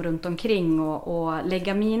liksom runt omkring och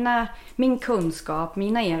lägga min kunskap,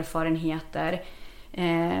 mina erfarenheter,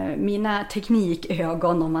 mina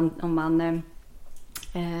teknikögon om man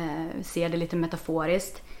ser det lite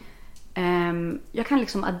metaforiskt. Jag kan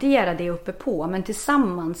liksom addera det uppe på, men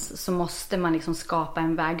tillsammans så måste man liksom skapa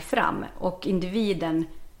en väg fram och individen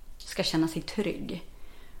ska känna sig trygg.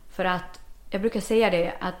 För att jag brukar säga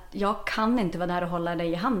det att jag kan inte vara där och hålla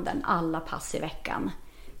dig i handen alla pass i veckan.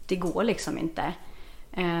 Det går liksom inte.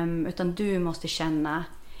 Utan du måste känna.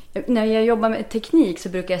 När jag jobbar med teknik så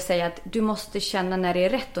brukar jag säga att du måste känna när det är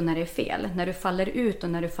rätt och när det är fel. När du faller ut och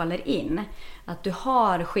när du faller in. Att du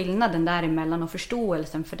har skillnaden däremellan och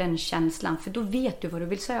förståelsen för den känslan. För då vet du vad du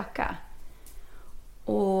vill söka.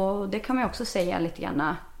 Och det kan man också säga lite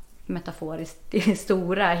grann metaforiskt i det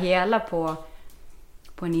stora hela på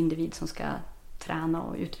en individ som ska träna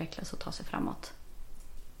och utvecklas och ta sig framåt.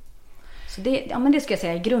 Så det ska jag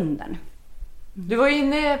säga i grunden. Du var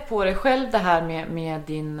inne på det själv, det här med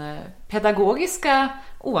din pedagogiska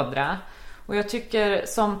ådra. Och jag tycker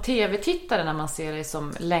som tv-tittare när man ser dig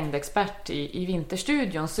som längdexpert i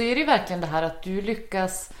Vinterstudion så är det verkligen det här att du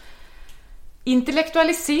lyckas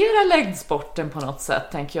intellektualisera längdsporten på något sätt,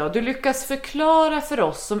 tänker jag. Du lyckas förklara för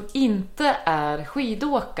oss som inte är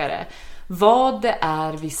skidåkare vad det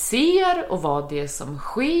är vi ser och vad det är som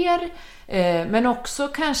sker. Men också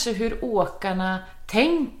kanske hur åkarna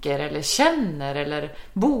tänker eller känner eller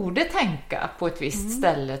borde tänka på ett visst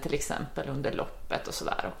ställe, till exempel under loppet och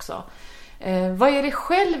sådär också. Vad är det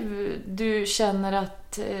själv du känner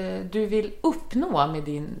att du vill uppnå med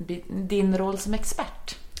din roll som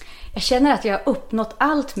expert? Jag känner att jag har uppnått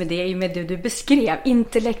allt med det du beskrev.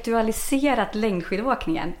 Intellektualiserat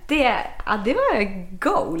längdskidåkningen. Det var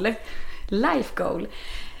goal. Life goal.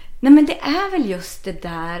 Nej, men det är väl just det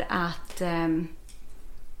där att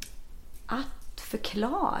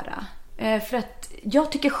förklara. För att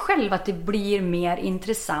jag tycker själv att det blir mer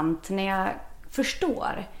intressant när jag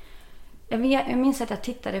förstår. Jag minns att jag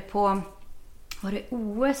tittade på, var det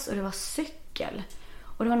OS och det var cykel.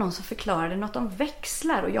 Och det var någon som förklarade något om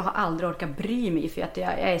växlar. Och jag har aldrig orkat bry mig för att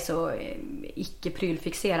jag är så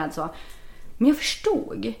icke-prylfixerad så. Men jag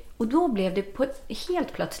förstod. Och då blev det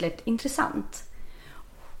helt plötsligt intressant.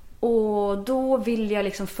 Och då vill jag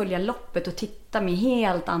liksom följa loppet och titta med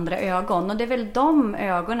helt andra ögon. Och det är väl de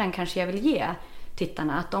ögonen kanske jag vill ge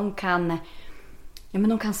tittarna. Att de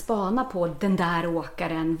kan spana på den där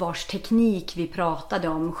åkaren vars teknik vi pratade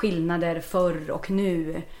om. Skillnader förr och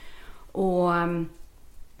nu. Och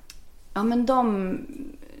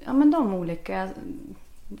de olika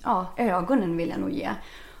ögonen vill jag nog ge.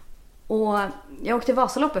 Och jag åkte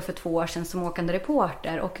Vasaloppet för 2 år sedan som åkande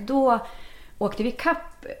reporter. Och då åkte vi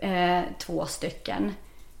kapp 2 stycken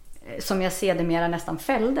som jag sedermera nästan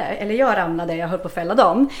fällde. Eller jag ramlade, jag höll på att fälla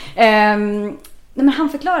dem. Nej, men han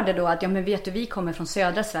förklarade då att men vet du, vi kommer från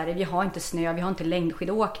södra Sverige, vi har inte snö, vi har inte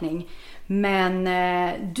längdskidåkning, men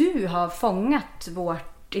du har fångat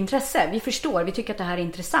vårt intresse, vi förstår, vi tycker att det här är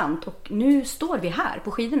intressant och nu står vi här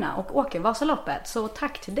på skidorna och åker Vasaloppet, så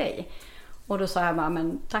tack till dig. Och då sa jag bara,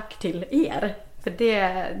 men tack till er, för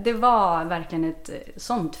det var verkligen ett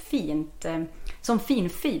sånt fint, sån fin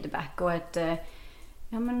feedback och ett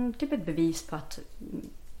typ ett bevis på att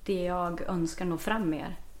det jag önskar nå fram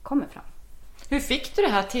med kommer fram. Hur fick du det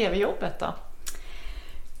här tv-jobbet då?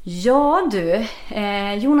 Ja du,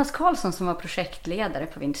 Jonas Karlsson som var projektledare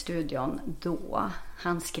på Vindstudion då,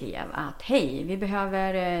 han skrev att hej, vi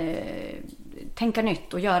behöver tänka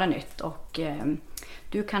nytt och göra nytt och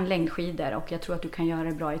du kan längdskidor och jag tror att du kan göra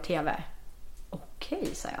det bra i tv. Okej,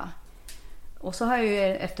 sa jag. Och så har jag ju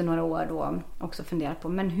efter några år då också funderat på,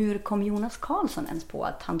 men hur kom Jonas Karlsson ens på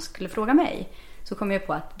att han skulle fråga mig? Så kom jag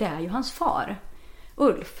på att det är ju hans far,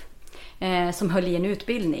 Ulf, som höll i en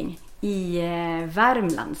utbildning i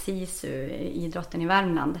Värmland, SISU, idrotten i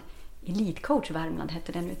Värmland. Elitcoach Värmland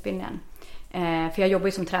hette den utbildningen. För jag jobbar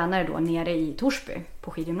ju som tränare då nere i Torsby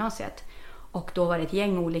på skidgymnasiet. Och då var det ett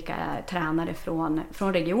gäng olika tränare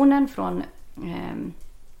från regionen, från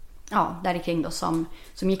där kring då som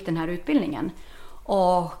gick den här utbildningen.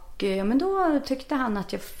 Och men då tyckte han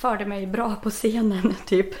att jag förde mig bra på scenen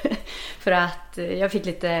typ. För att jag fick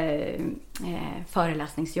lite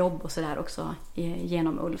föreläsningsjobb och sådär också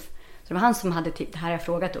genom Ulf. Så det var han som hade det här jag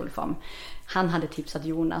frågat Ulf om. Han hade tipsat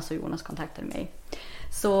Jonas och Jonas kontaktade mig.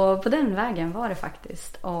 Så på den vägen var det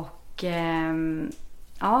faktiskt. Och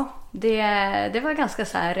det var ganska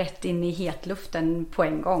så här rätt in i hetluften på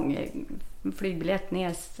en gång. Flygbiljett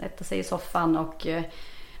ner, sätta sig i soffan och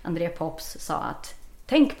André Pops sa att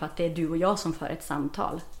tänk på att det är du och jag som för ett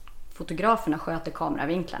samtal. Fotograferna sköter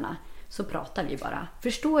kameravinklarna. Så pratar vi bara.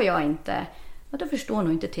 Förstår jag inte, då förstår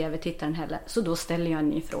nog inte tv-tittaren heller. Så då ställer jag en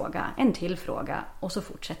ny fråga, en till fråga och så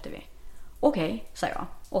fortsätter vi. Okej, sa jag.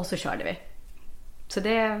 Och så körde vi. Så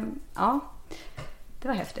det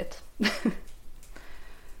var häftigt.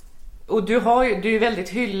 Och du är väldigt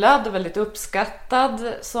hyllad och väldigt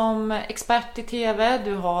uppskattad som expert i tv.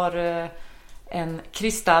 Du har en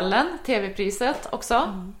Kristallen, tv-priset också.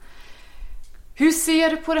 Mm. Hur ser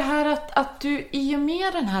du på det här att du i och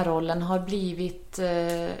med den här rollen har blivit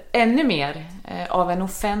ännu mer av en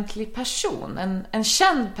offentlig person? En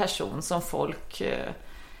känd person som folk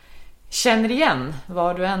känner igen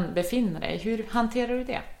var du än befinner dig. Hur hanterar du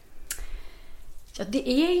det? Ja, det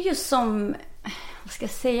är ju som, vad ska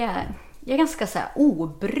jag säga, jag är ganska så här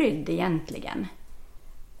obrydd egentligen.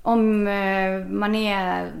 Om man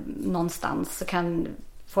är någonstans så kan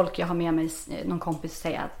folk jag har med mig, någon kompis,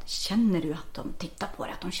 säga att känner du att de tittar på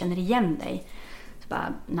dig, att de känner igen dig? Så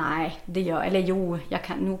bara, nej, det gör, eller jo,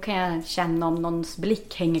 nu kan jag känna om någons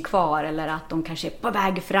blick hänger kvar eller att de kanske är på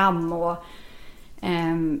väg fram.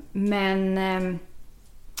 Men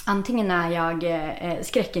antingen är jag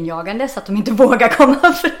skräckenjagande så att de inte vågar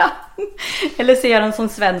komma fram. Eller ser de som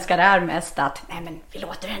svenskar är mest att nej men vi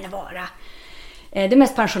låter henne vara. Det är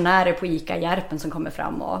mest pensionärer på ICA i Järpen som kommer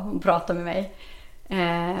fram och pratar med mig.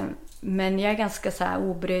 Men jag är ganska så här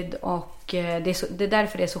obrydd och det är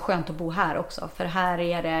därför det är så skönt att bo här också. För här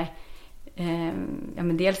är det,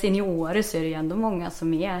 men dels in i Åre så är det ju ändå många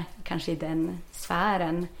som är kanske i den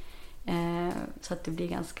sfären. Så att det blir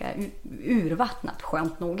ganska urvattnat,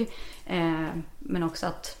 skönt nog. Men också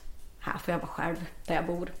att här får jag vara själv där jag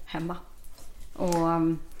bor hemma.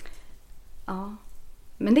 Och ja,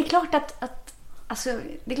 men det är klart att alltså,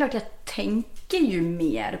 det är klart jag tänker ju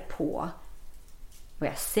mer på vad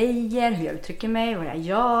jag säger, hur jag uttrycker mig, vad jag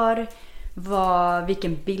gör,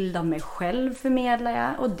 vilken bild av mig själv förmedlar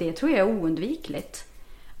jag. Och det tror jag är oundvikligt.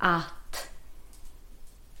 Att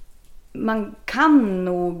man kan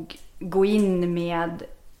nog gå in med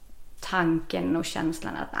tanken och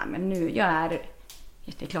känslan att nej, men nu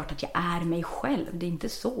det är klart att jag är mig själv, det är inte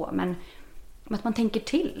så, men att man tänker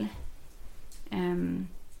till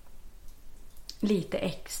lite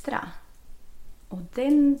extra. Och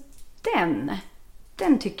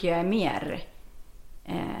den tycker jag är mer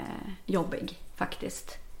jobbig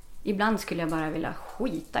faktiskt. Ibland skulle jag bara vilja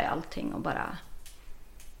skita i allting och bara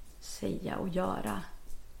säga och göra.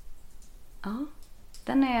 Ja,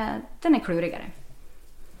 den är klurigare.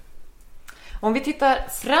 Om vi tittar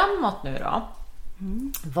framåt nu då.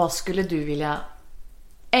 Vad skulle du vilja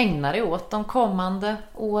ägna dig åt de kommande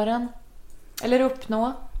åren? Eller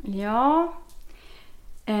uppnå? Ja,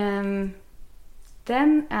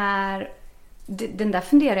 den där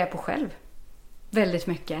funderar jag på själv väldigt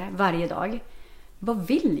mycket varje dag. Vad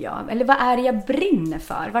vill jag? Eller vad är det jag brinner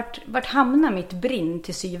för? Vart hamnar mitt brinn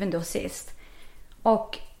till syvende och sist?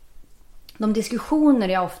 Och de diskussioner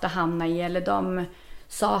jag ofta hamnar i eller de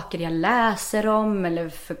saker jag läser om eller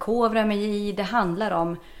förkovrar mig i, det handlar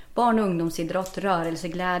om barn- och ungdomsidrott,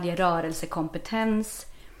 rörelseglädje, rörelsekompetens.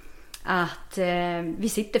 Att vi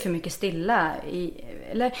sitter för mycket stilla.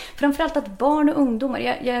 Eller framförallt att barn och ungdomar,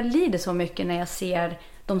 jag lider så mycket när jag ser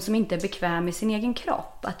de som inte är bekväma i sin egen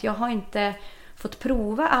kropp. Att jag har inte fått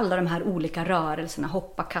prova alla de här olika rörelserna.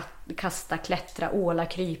 Hoppa, kasta, klättra, åla,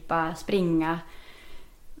 krypa, springa.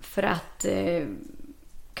 För att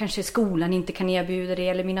kanske skolan inte kan erbjuda det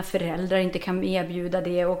eller mina föräldrar inte kan erbjuda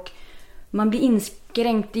det. Och man blir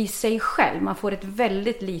inskränkt i sig själv. Man får ett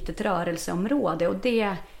väldigt litet rörelseområde och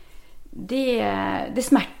det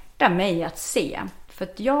smärtar mig att se. För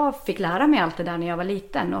att jag fick lära mig allt det där när jag var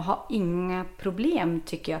liten och har inga problem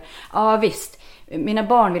tycker jag. Ja visst, mina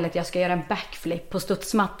barn vill att jag ska göra en backflip på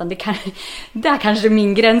studsmattan. Där kanske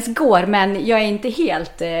min gräns går, men jag är inte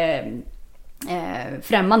helt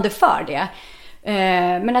främmande för det.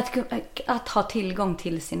 Men att ha tillgång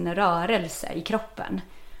till sin rörelse i kroppen.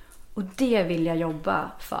 Och det vill jag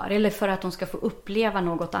jobba för. Eller för att de ska få uppleva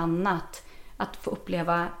något annat. Att få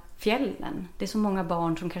uppleva fjällen. Det är så många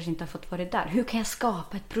barn som kanske inte har fått vara där. Hur kan jag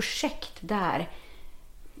skapa ett projekt där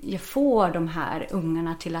jag får de här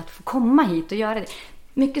ungarna till att få komma hit och göra det?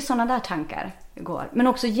 Mycket sådana där tankar går. Men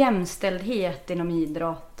också jämställdhet inom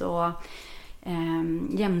idrott och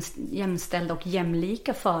jämställda och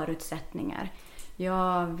jämlika förutsättningar.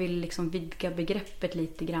 Jag vill liksom vidga begreppet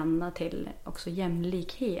lite grann till också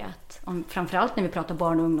jämlikhet. Framförallt när vi pratar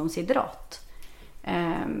barn- och ungdomsidrott.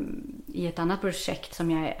 I ett annat projekt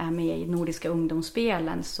som jag är med i, Nordiska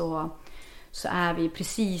ungdomsspelen, så är vi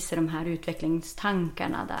precis i de här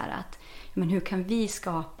utvecklingstankarna där att men hur kan vi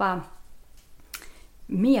skapa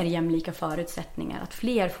mer jämlika förutsättningar, att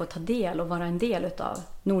fler får ta del och vara en del av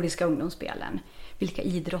Nordiska ungdomsspelen. Vilka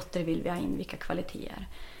idrotter vill vi ha in, vilka kvaliteter.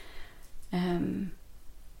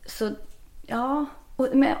 Så ja,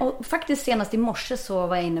 och faktiskt senast i morse så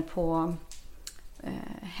var jag inne på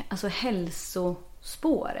alltså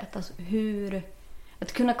hälsospåret, alltså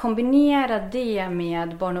att kunna kombinera det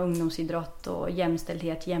med barn- och ungdomsidrott och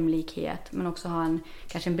jämställdhet, jämlikhet, men också ha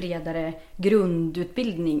kanske en bredare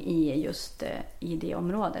grundutbildning i just i det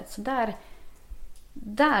området. Så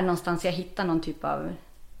där någonstans jag hittar någon typ av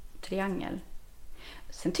triangel.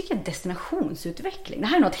 Sen tycker jag destinationsutveckling, det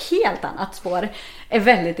här är något helt annat spår, är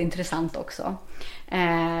väldigt intressant också.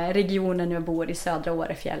 Regionen jag bor i, södra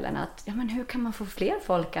Årefjällen, att men hur kan man få fler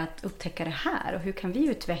folk att upptäcka det här och hur kan vi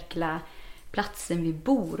utveckla platsen vi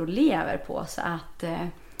bor och lever på så att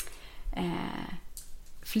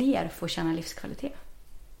fler får känna livskvalitet.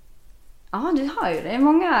 Ja, du har ju det.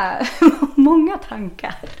 Många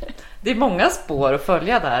tankar. Det är många spår att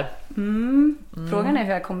följa där. Frågan är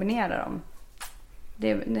hur jag kombinerar dem.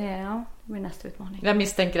 Det blir nästa utmaning. Jag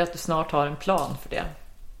misstänker att du snart har en plan för det.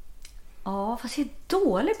 Ja, fast jag är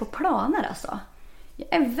dålig på planer alltså.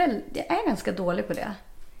 Jag är ganska dålig på det.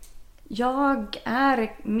 Jag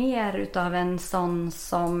är mer utav en sån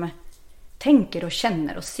som tänker och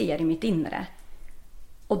känner och ser i mitt inre.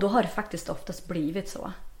 Och då har det faktiskt oftast blivit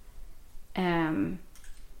så.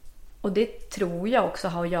 Och det tror jag också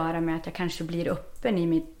har att göra med att jag kanske blir öppen i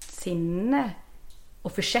mitt sinne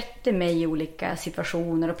och försätter mig i olika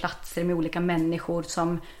situationer och platser med olika människor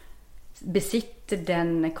som besitter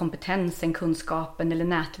den kompetensen, kunskapen eller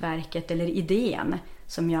nätverket eller idén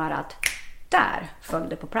som gör att där föll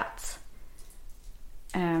det på plats.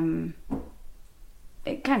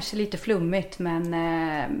 Kanske lite flummigt,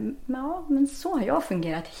 men så har jag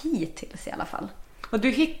fungerat hittills i alla fall. Och du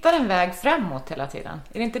hittar en väg framåt hela tiden.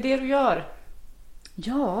 Är det inte det du gör?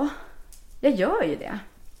 Ja, jag gör ju det.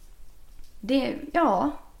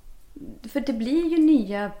 För det blir ju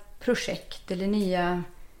nya projekt eller nya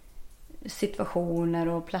situationer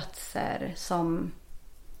och platser som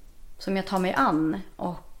jag tar mig an,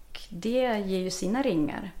 och det ger ju sina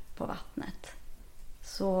ringar på vattnet.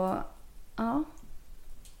 Så ja,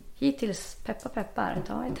 hittills peppar,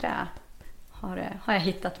 ta i trä, har jag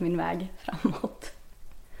hittat min väg framåt.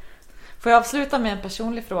 Får jag avsluta med en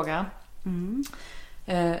personlig fråga?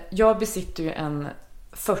 Jag besitter ju en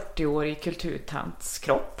 40-årig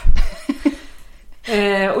kulturtantskropp.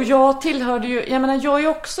 Och jag tillhörde ju, jag är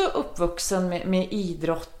också uppvuxen med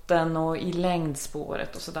idrotten och i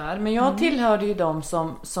längdspåret och sådär. Men jag tillhörde ju de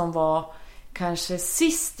som var kanske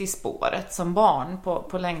sist i spåret som barn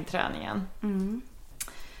på längdträningen.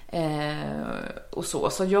 Och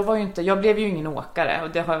så jag blev ju ingen åkare, och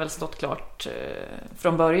det har väl stått klart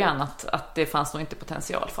från början att det fanns nog inte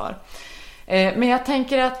potential för. Men jag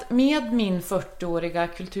tänker att med min 40-åriga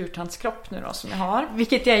kulturtantskropp nu då som jag har.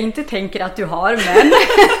 Vilket jag inte tänker att du har, men...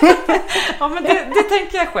 Ja, men det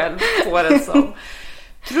tänker jag själv på det som.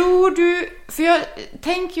 Tror du, för jag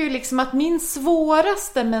tänker ju liksom att min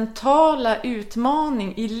svåraste mentala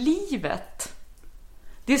utmaning i livet,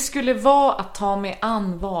 det skulle vara att ta mig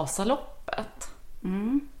an Vasaloppet.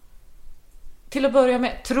 Till att börja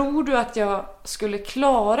med, tror du att jag skulle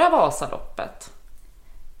klara Vasaloppet?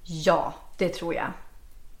 Ja, det tror jag.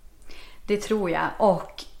 Det tror jag.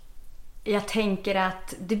 Och jag tänker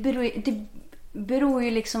att det beror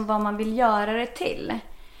ju liksom vad man vill göra det till.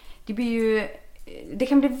 Det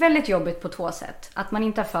kan bli väldigt jobbigt på 2 sätt. Att man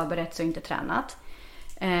inte har förberett sig och inte tränat.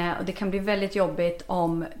 Och det kan bli väldigt jobbigt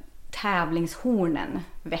om tävlingshornen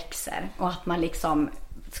växer. Och att man liksom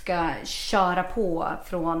ska köra på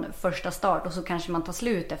från första start och så kanske man tar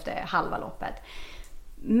slut efter halva loppet.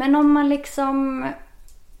 Men om man liksom...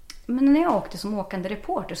 Men när jag åkte som åkande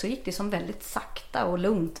reporter så gick det som väldigt sakta och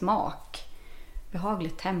lugnt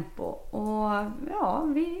behagligt tempo. Och ja,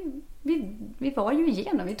 vi var ju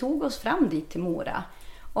igenom. Vi tog oss fram dit till Mora.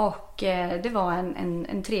 Och det var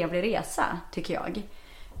en trevlig resa, tycker jag.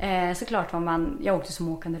 Såklart jag åkte som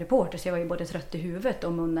åkande reporter så jag var ju både trött i huvudet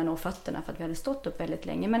och munnen och fötterna för att vi hade stått upp väldigt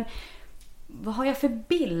länge. Men vad har jag för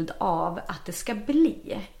bild av att det ska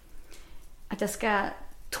bli? Att jag ska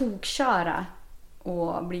tokköra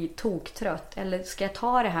och bli toktrött? Eller ska jag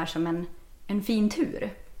ta det här som en fin tur?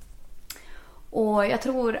 Och jag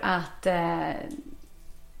tror att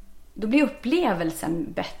då blir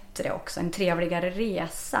upplevelsen bättre också. En trevligare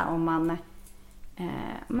resa om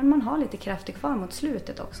man har lite krafter kvar mot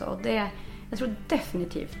slutet också. Och jag tror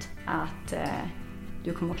definitivt att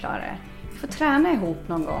du kommer att klara det. Vi får träna ihop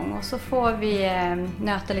någon gång och så får vi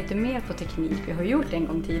nöta lite mer på teknik. Vi har gjort det en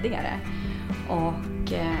gång tidigare. Och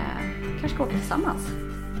kanske gå åka tillsammans.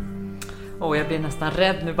 Jag blir nästan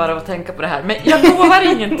rädd nu bara av att tänka på det här. Men jag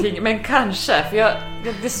lovar ingenting, men kanske. För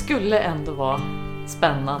det skulle ändå vara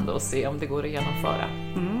spännande att se om det går att genomföra.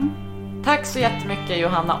 Tack så jättemycket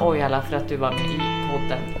Johanna Ojala för att du var med i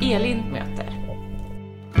podden Elin möter.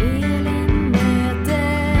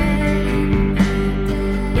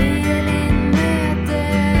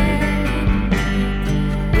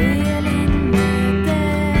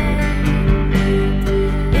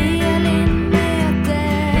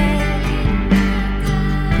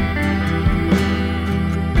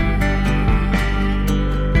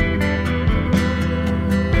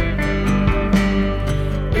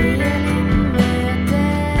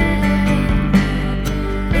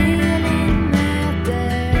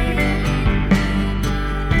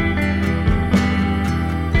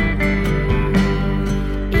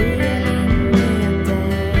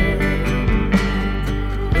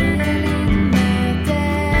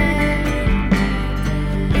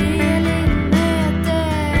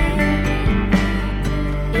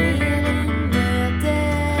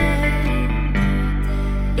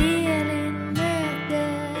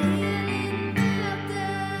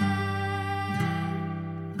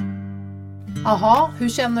 Jaha, hur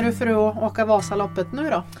känner du för att åka Vasaloppet nu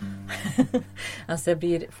då? Alltså jag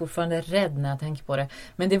blir fortfarande rädd när jag tänker på det.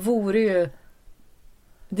 Men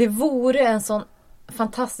det vore en sån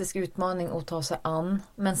fantastisk utmaning att ta sig an.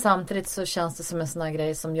 Men samtidigt så känns det som en sån här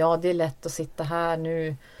grej som det är lätt att sitta här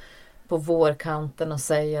nu på vårkanten och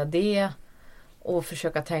säga det. Och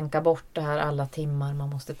försöka tänka bort det här alla timmar man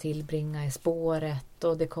måste tillbringa i spåret.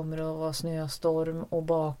 Och det kommer att vara snöstorm och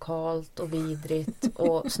bakhalt och vidrigt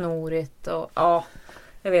och snorigt. Och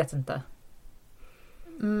jag vet inte.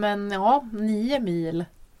 Men 9 mil.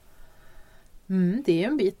 Det är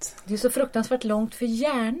en bit. Det är så fruktansvärt långt för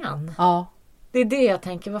hjärnan. Ja. Det är det jag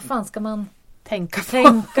tänker. Vad fan ska man tänka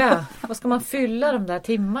på? Vad ska man fylla de där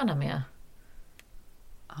timmarna med?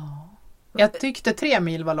 Ja. Jag tyckte 3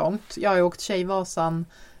 mil var långt. Jag har åkt Tjejvasan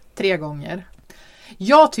 3 gånger.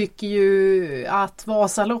 Jag tycker ju att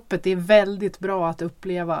Vasaloppet är väldigt bra att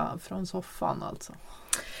uppleva från soffan alltså.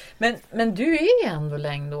 Men du är ju ändå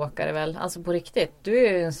längdåkare väl? Alltså på riktigt. Du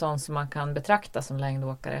är ju en sån som man kan betrakta som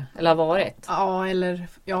längdåkare. Eller har varit.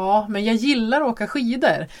 Ja, men jag gillar att åka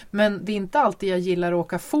skidor. Men det är inte alltid jag gillar att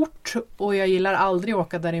åka fort. Och jag gillar aldrig att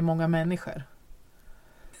åka där det är många människor.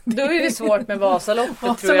 Då är det svårt med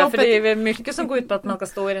Vasaloppet tror jag. För det är väl mycket som går ut på att man ska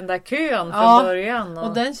stå i den där kön från början.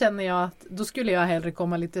 Och den känner jag att då skulle jag hellre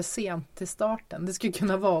komma lite sent till starten. Det skulle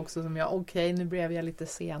kunna vara också som okej, nu blev jag lite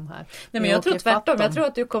sen här. Nej, men jag tror tvärtom. Jag tror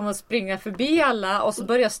att du kommer att springa förbi alla och så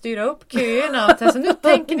börja styra upp köerna. Och så nu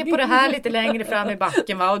tänker ni på det här lite längre fram i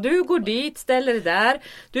backen, va? Och du går dit, ställer dig där.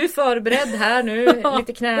 Du är förberedd här nu,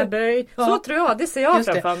 lite knäböj. Så tror jag, det ser jag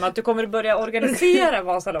framför mig. Att du kommer att börja organisera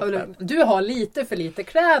Vasaloppet. Du har lite för lite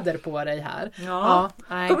kläder kläder på dig här.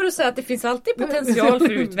 Kommer du säga att det finns alltid potential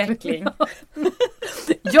för utveckling?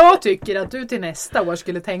 Jag tycker att du till nästa år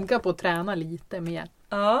skulle tänka på att träna lite mer.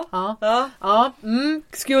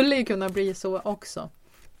 Skulle ju kunna bli så också.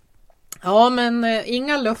 Ja, men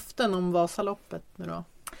inga löften om Vasaloppet nu då?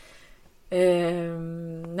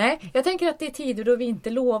 Nej, jag tänker att det är tider då vi inte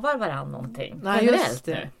lovar varandra någonting. Nej, just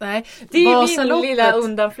det. Nej. Det är min lilla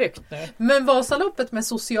undanflykt nu. Men Vasaloppet med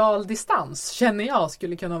social distans känner jag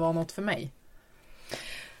skulle kunna vara något för mig.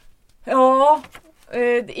 Ja,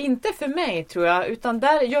 inte för mig tror jag, utan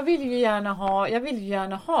där, jag vill ju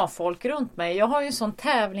gärna ha folk runt mig. Jag har ju en sån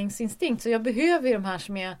tävlingsinstinkt så jag behöver ju de här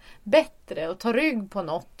som är bättre och ta rygg på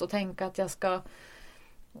något och tänka att jag ska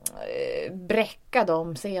bräcka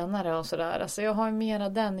dem senare och sådär. Alltså jag har ju mera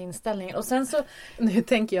den inställningen. Och sen så... Nu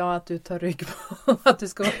tänker jag att du tar rygg på att du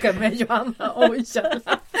ska åka med Johanna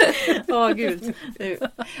Ojala. Gud.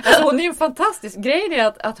 Alltså hon är ju en fantastisk... Grejen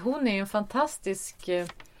är att hon är en fantastisk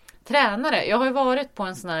tränare. Jag har ju varit på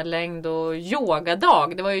en sån här längd- och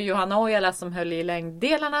yogadag. Det var ju Johanna Ojala som höll i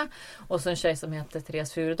längddelarna och så en tjej som heter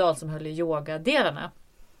Therese Furudal som höll i yogadelarna.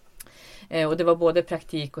 Och det var både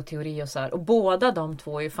praktik och teori och så här. Och båda de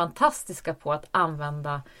två är ju fantastiska på att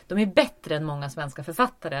använda... De är bättre än många svenska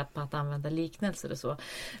författare på att använda liknelser och så.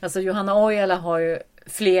 Alltså Johanna Ojala har ju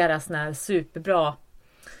flera såna här superbra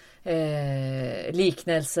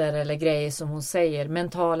liknelser eller grejer som hon säger.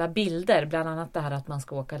 Mentala bilder. Bland annat det här att man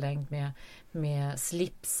ska åka längd med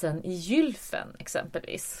slipsen i gylfen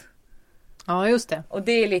exempelvis. Ja, just det. Och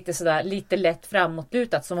det är lite sådär, lite lätt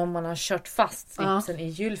framåtlutat som om man har kört fast slipsen i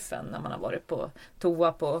gylfen när man har varit på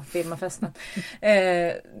toa på firmafesten.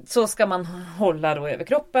 Så ska man hålla då över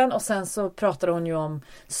kroppen och sen så pratar hon ju om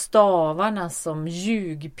stavarna som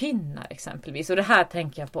ljugpinnar exempelvis. Och det här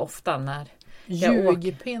tänker jag på ofta när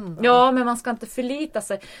ljugpinnar? Ja, men man ska inte förlita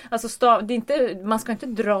sig. Alltså man ska inte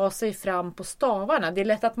dra sig fram på stavarna. Det är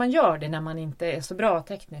lätt att man gör det när man inte är så bra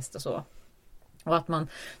tekniskt och så. Och att man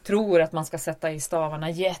tror att man ska sätta i stavarna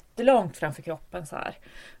jättelångt framför kroppen så här.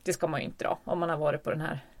 Det ska man ju inte dra om man har varit på den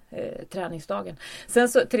här träningsdagen. Sen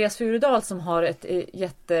så Therese Furudal som har ett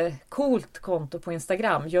jättecoolt konto på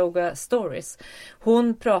Instagram, Yoga Stories.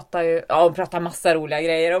 Hon pratar massa roliga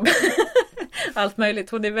grejer om allt möjligt.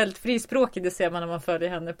 Hon är väldigt frispråkig, det ser man när man följer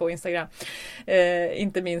henne på Instagram.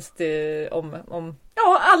 Inte minst om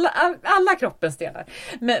alla kroppens delar.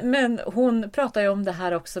 Men hon pratar ju om det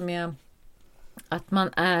här också med att man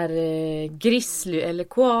är grizzly eller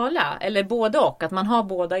koala. Eller både och. Att man har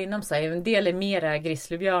båda inom sig. En del är mera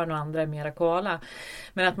grizzlybjörn och andra är mera koala.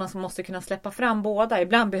 Men att man måste kunna släppa fram båda.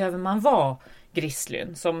 Ibland behöver man vara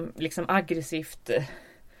grizzlyn som liksom aggressivt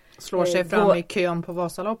slår sig fram i kön på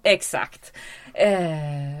Vasaloppet. Exakt.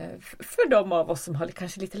 För de av oss som har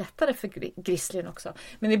kanske lite lättare för grizzlyn också.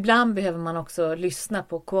 Men ibland behöver man också lyssna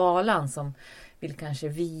på koalan som vill kanske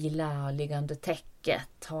vila och ligga under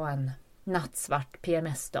täcket. Ha en nattsvart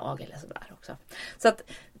PMS-dag eller sådär också. Så att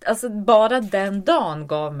alltså, bara den dagen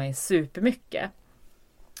gav mig supermycket.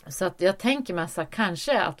 Så att jag tänker mig så här,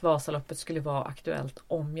 kanske att Vasaloppet skulle vara aktuellt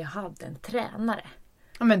om jag hade en tränare.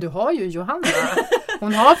 Ja, men du har ju Johanna.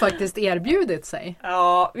 Hon har faktiskt erbjudit sig.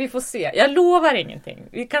 Ja, vi får se. Jag lovar ingenting.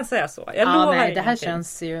 Vi kan säga så. Jag lovar ingenting. Det här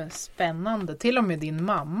känns ju spännande. Till och med din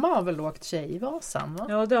mamma har väl åkt Tjejvasan, va?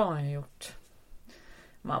 Ja, det har hon gjort.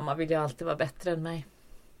 Mamma vill ju alltid vara bättre än mig.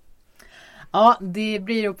 Ja, det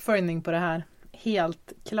blir uppföljning på det här.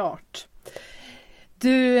 Helt klart.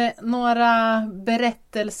 Du, några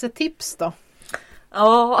berättelsetips då?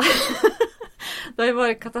 Ja, det har ju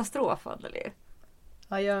varit katastrof, Anneli.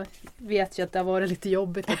 Ja, jag vet ju att det har varit lite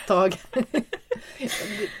jobbigt ett tag.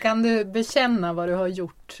 Kan du bekänna vad du har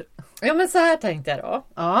gjort? Ja, men så här tänkte jag då.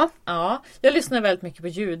 Ja. Jag lyssnar väldigt mycket på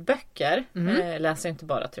ljudböcker. Läser inte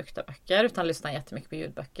bara tryckta böcker utan lyssnar jättemycket på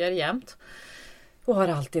ljudböcker jämt. Och har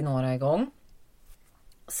alltid några igång.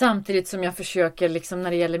 Samtidigt som jag försöker, liksom när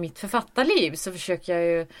det gäller mitt författarliv, så försöker jag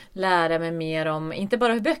ju lära mig mer om, inte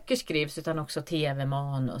bara hur böcker skrivs utan också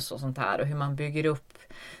tv-manus och sånt här. Och hur man bygger upp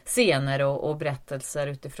scener och berättelser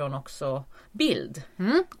utifrån också bild.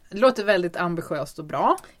 Det låter väldigt ambitiöst och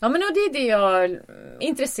bra. Ja, men och det är det jag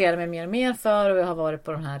intresserar mig mer och mer för. Och jag har varit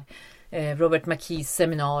på den här Robert McKees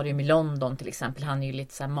seminarium i London till exempel. Han är ju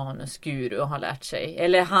lite så här manusguru och har lärt sig,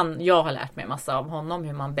 jag har lärt mig massa av honom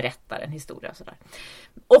hur man berättar en historia och sådär.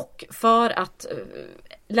 Och för att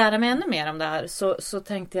lära mig ännu mer om det här så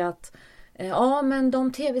tänkte jag att men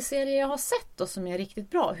de tv-serier jag har sett och som är riktigt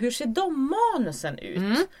bra, hur ser de manusen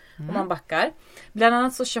ut? Om man backar. Bland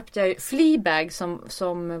annat så köpte jag Fleabag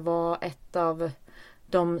som var ett av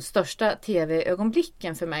de största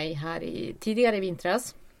tv-ögonblicken för mig här tidigare i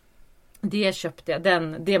vintras. Det köpte jag.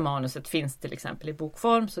 Det manuset finns till exempel i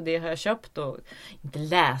bokform, så det har jag köpt och inte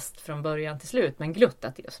läst från början till slut, men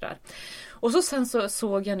gluttat i och sådär. Och sen så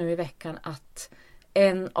såg jag nu i veckan att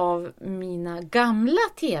en av mina gamla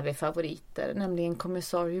tv-favoriter, nämligen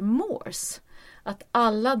Kommissarie Morse, att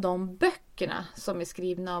alla de böckerna som är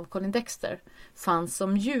skrivna av Colin Dexter fanns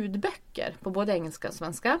som ljudböcker på både engelska och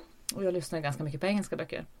svenska. Och jag lyssnar ganska mycket på engelska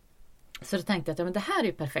böcker. Så då tänkte jag att ja, men det här är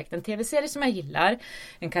ju perfekt. En tv-serie som jag gillar.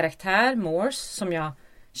 En karaktär, Morse, som jag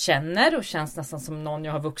känner och känns nästan som någon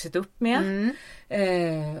jag har vuxit upp med.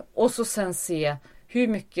 Och så sen se hur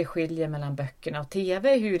mycket skiljer mellan böckerna och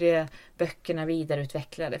tv. Hur är böckerna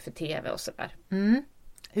vidareutvecklade för tv och sådär.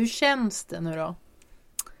 Hur känns det nu då?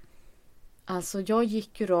 Alltså jag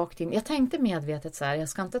gick ju rakt in. Jag tänkte medvetet så här, jag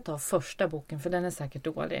ska inte ta första boken för den är säkert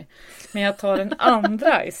dålig. Men jag tar den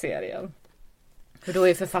andra i serien. För då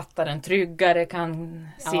är författaren tryggare, kan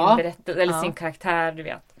sin berättelse eller sin karaktär, du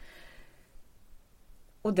vet.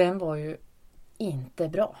 Och den var ju inte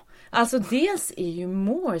bra. Alltså dels är ju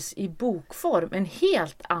Morse i bokform en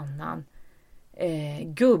helt annan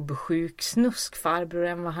gubbsjuk snuskfarbror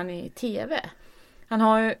än vad han är i tv.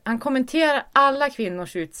 Han kommenterar alla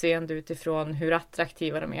kvinnors utseende utifrån hur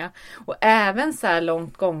attraktiva de är. Och även så här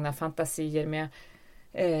långt gångna fantasier med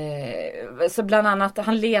så bland annat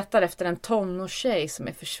han letar efter en tonårstjej som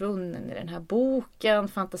är försvunnen i den här boken.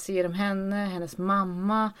 Fantasier om henne, hennes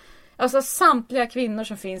mamma. Alltså samtliga kvinnor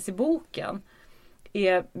som finns i boken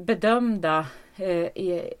är bedömda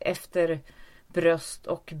efter bröst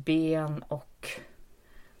och ben och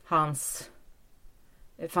hans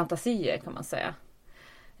fantasier kan man säga.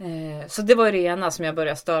 Så det var ju det ena som jag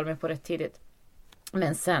började störa mig på rätt tidigt.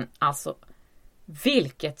 Men sen alltså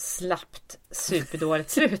vilket slappt superdåligt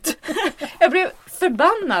slut. Jag blev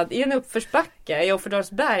förbannad i en uppförsbacke i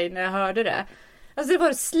Offerdalsberg när jag hörde det. Alltså det var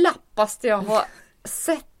det slappaste jag har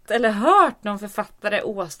sett eller hört någon författare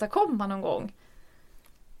åstadkomma någon gång.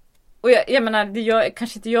 Och jag menar, det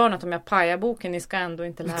kanske inte gör något om jag pajar boken, ni ska ändå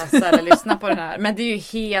inte läsa eller lyssna på den här. Men det är ju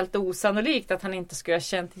helt osannolikt att han inte skulle ha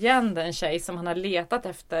känt igen den tjej som han har letat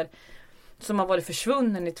efter. Som har varit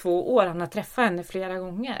försvunnen i 2 år. Han har träffat henne flera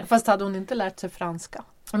gånger. Fast hade hon inte lärt sig franska?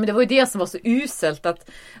 Ja, men det var ju det som var så uselt.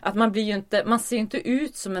 Att man blir ju inte, man ser inte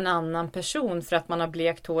ut som en annan person för att man har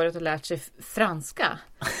blekt håret och lärt sig franska.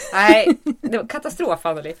 Nej, det var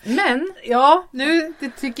katastrofallligt. Men... Ja, nu det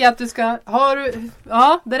tycker jag att du ska...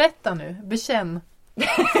 berätta nu. Bekänn.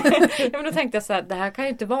 Ja, men då tänkte jag så här, det här kan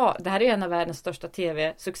ju inte vara... Det här är en av världens största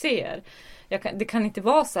tv-succéer. Det kan inte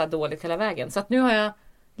vara så här dåligt hela vägen. Så att nu har jag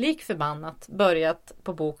lik förbannat börjat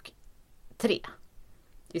på bok 3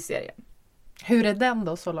 i serien. Hur är den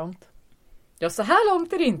då så långt? Ja, så här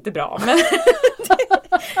långt är det inte bra. Men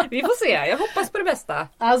vi får se. Jag hoppas på det bästa.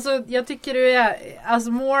 Alltså, jag tycker du är...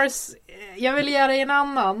 Alltså, Morse... Jag vill ge dig en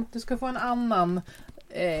annan. Du ska få en annan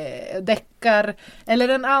deckar. Eller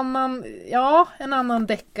en annan... Ja, en annan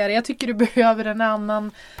deckare. Jag tycker du behöver en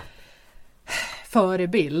annan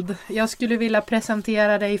förebild. Jag skulle vilja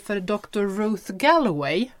presentera dig för Dr. Ruth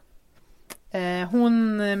Galloway.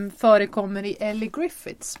 Hon förekommer i Ellie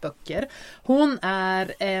Griffiths böcker. Hon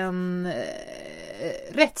är en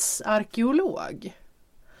rättsarkeolog.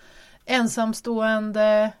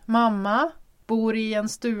 Ensamstående mamma, bor i en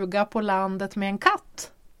stuga på landet med en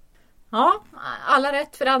katt. Ja, alla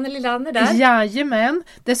rätt för Anneli Lander där. Jajamän.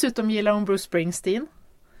 Dessutom gillar hon Bruce Springsteen.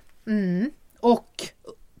 Och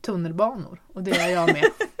tunnelbanor. Och det är jag med.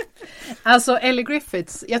 Alltså Ellie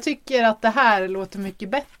Griffiths, jag tycker att det här låter mycket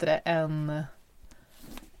bättre än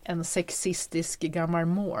en sexistisk gammal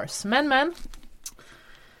Morse. Men.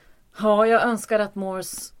 Ja, jag önskar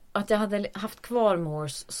att jag hade haft kvar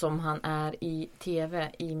Morse som han är i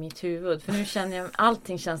tv i mitt huvud. För nu känner jag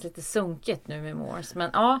allting känns lite sunkigt nu med Morse. Men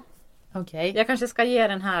ja, okej. Jag kanske ska ge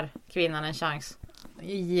den här kvinnan en chans.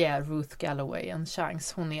 Ge Ruth Galloway en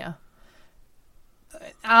chans. Hon är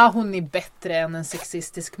bättre än en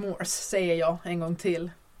sexistisk Morse, säger jag en gång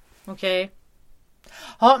till. Okej.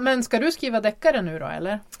 Ja, men ska du skriva deckare nu då,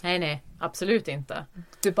 eller? Nej, absolut inte.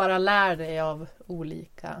 Du bara lär dig av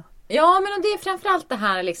olika... Ja, men det är framförallt det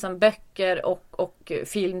här liksom böcker och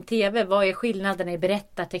film, tv. Vad är skillnaderna i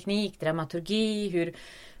berättarteknik, dramaturgi, hur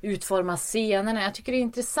utformas scenerna? Jag tycker det är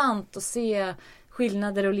intressant att se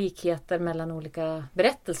skillnader och likheter mellan olika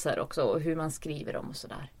berättelser också och hur man skriver dem och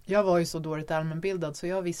sådär. Jag var ju så dåligt allmänbildad så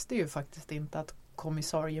jag visste ju faktiskt inte att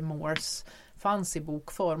Kommissarie Morse fanns i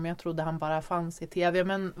bokform. Jag trodde han bara fanns i tv,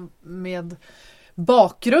 men med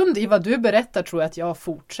bakgrund i vad du berättar tror jag att jag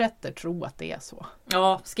fortsätter tro att det är så.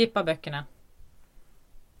 Ja, skippa böckerna.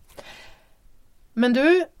 Men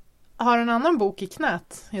du har en annan bok i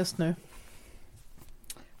knät just nu.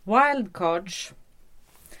 Wild Cards.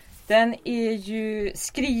 Den är ju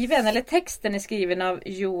skriven, eller texten är skriven av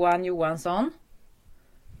Johan Johansson.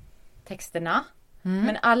 Texterna.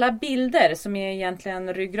 Men alla bilder som är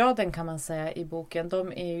egentligen ryggraden kan man säga i boken,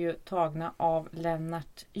 de är ju tagna av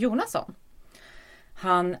Lennart Jonasson.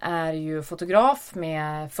 Han är ju fotograf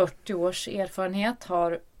med 40 års erfarenhet,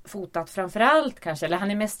 har fotat framförallt kanske, eller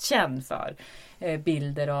han är mest känd för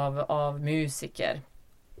bilder av musiker.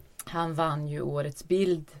 Han vann ju årets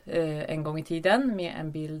bild en gång i tiden med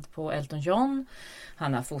en bild på Elton John.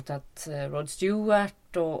 Han har fotat Rod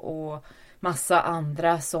Stewart och massa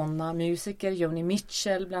andra sådana musiker, Joni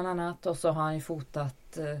Mitchell bland annat. Och så har han ju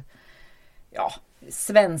fotat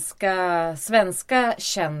svenska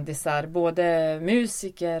kändisar, både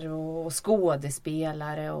musiker och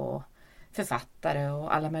skådespelare och författare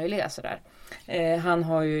och alla möjliga sådär. Han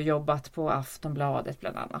har ju jobbat på Aftonbladet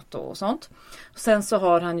bland annat och sånt. Sen så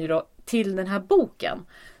har han ju då till den här boken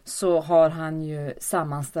så har han ju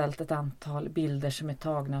sammanställt ett antal bilder som är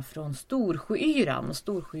tagna från Storsjöyran och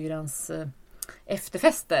Storsjöyans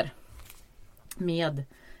efterfester med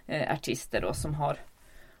artister då som har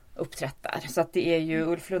uppträtt där. Så att det är ju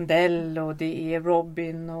Ulf Lundell och det är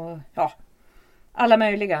Robin och alla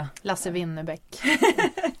möjliga. Lasse Winnerbäck.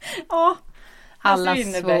 Ja,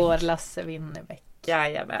 Allas vår Lasse Winnerbäck.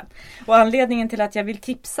 Jajamän. Och anledningen till att jag vill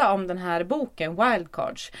tipsa om den här boken,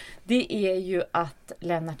 Wildcards, det är ju att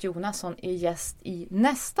Lennart Jonasson är gäst i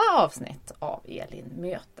nästa avsnitt av Elin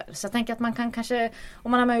möter. Så jag tänker att man kan kanske,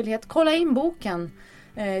 om man har möjlighet, kolla in boken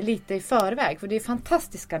lite i förväg. För det är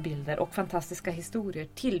fantastiska bilder och fantastiska historier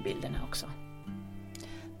till bilderna också.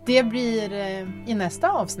 Det blir i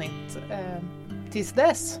nästa avsnitt. Tills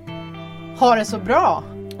dess, ha det så bra!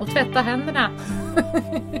 Och tvätta händerna!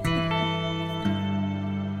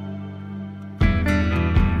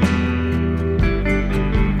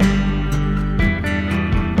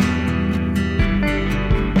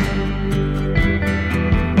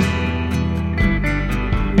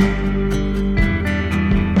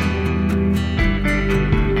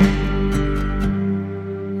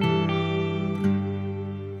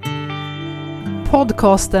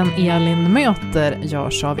 Podcasten Elin möter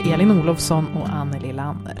görs av Elin Olofsson och Anneli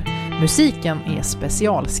Lander. Musiken är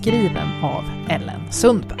specialskriven av Ellen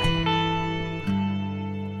Sundberg.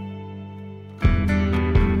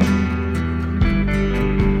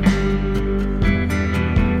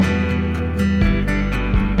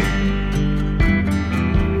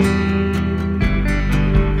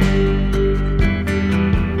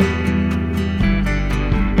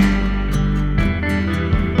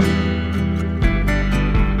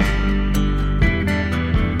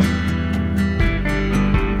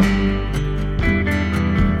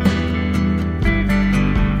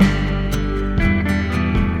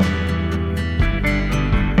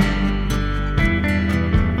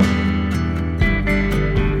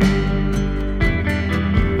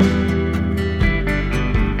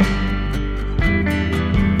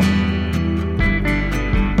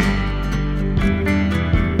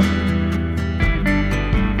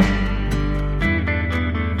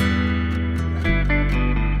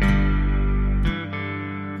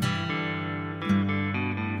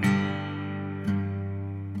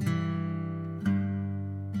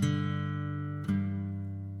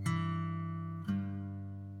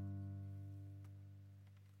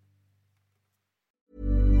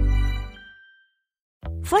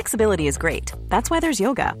 Flexibility is great. That's why there's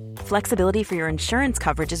yoga. Flexibility for your insurance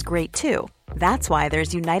coverage is great too. That's why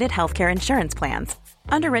there's United Healthcare Insurance Plans.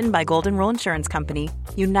 Underwritten by Golden Rule Insurance Company,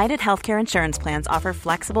 United Healthcare Insurance Plans offer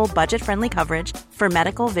flexible, budget-friendly coverage for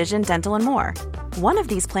medical, vision, dental, and more. One of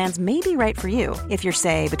these plans may be right for you if you're,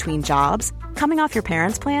 say, between jobs, coming off your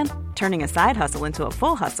parents' plan, turning a side hustle into a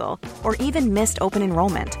full hustle, or even missed open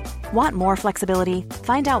enrollment. Want more flexibility?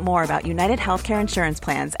 Find out more about United Healthcare Insurance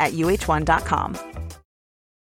Plans at uh1.com.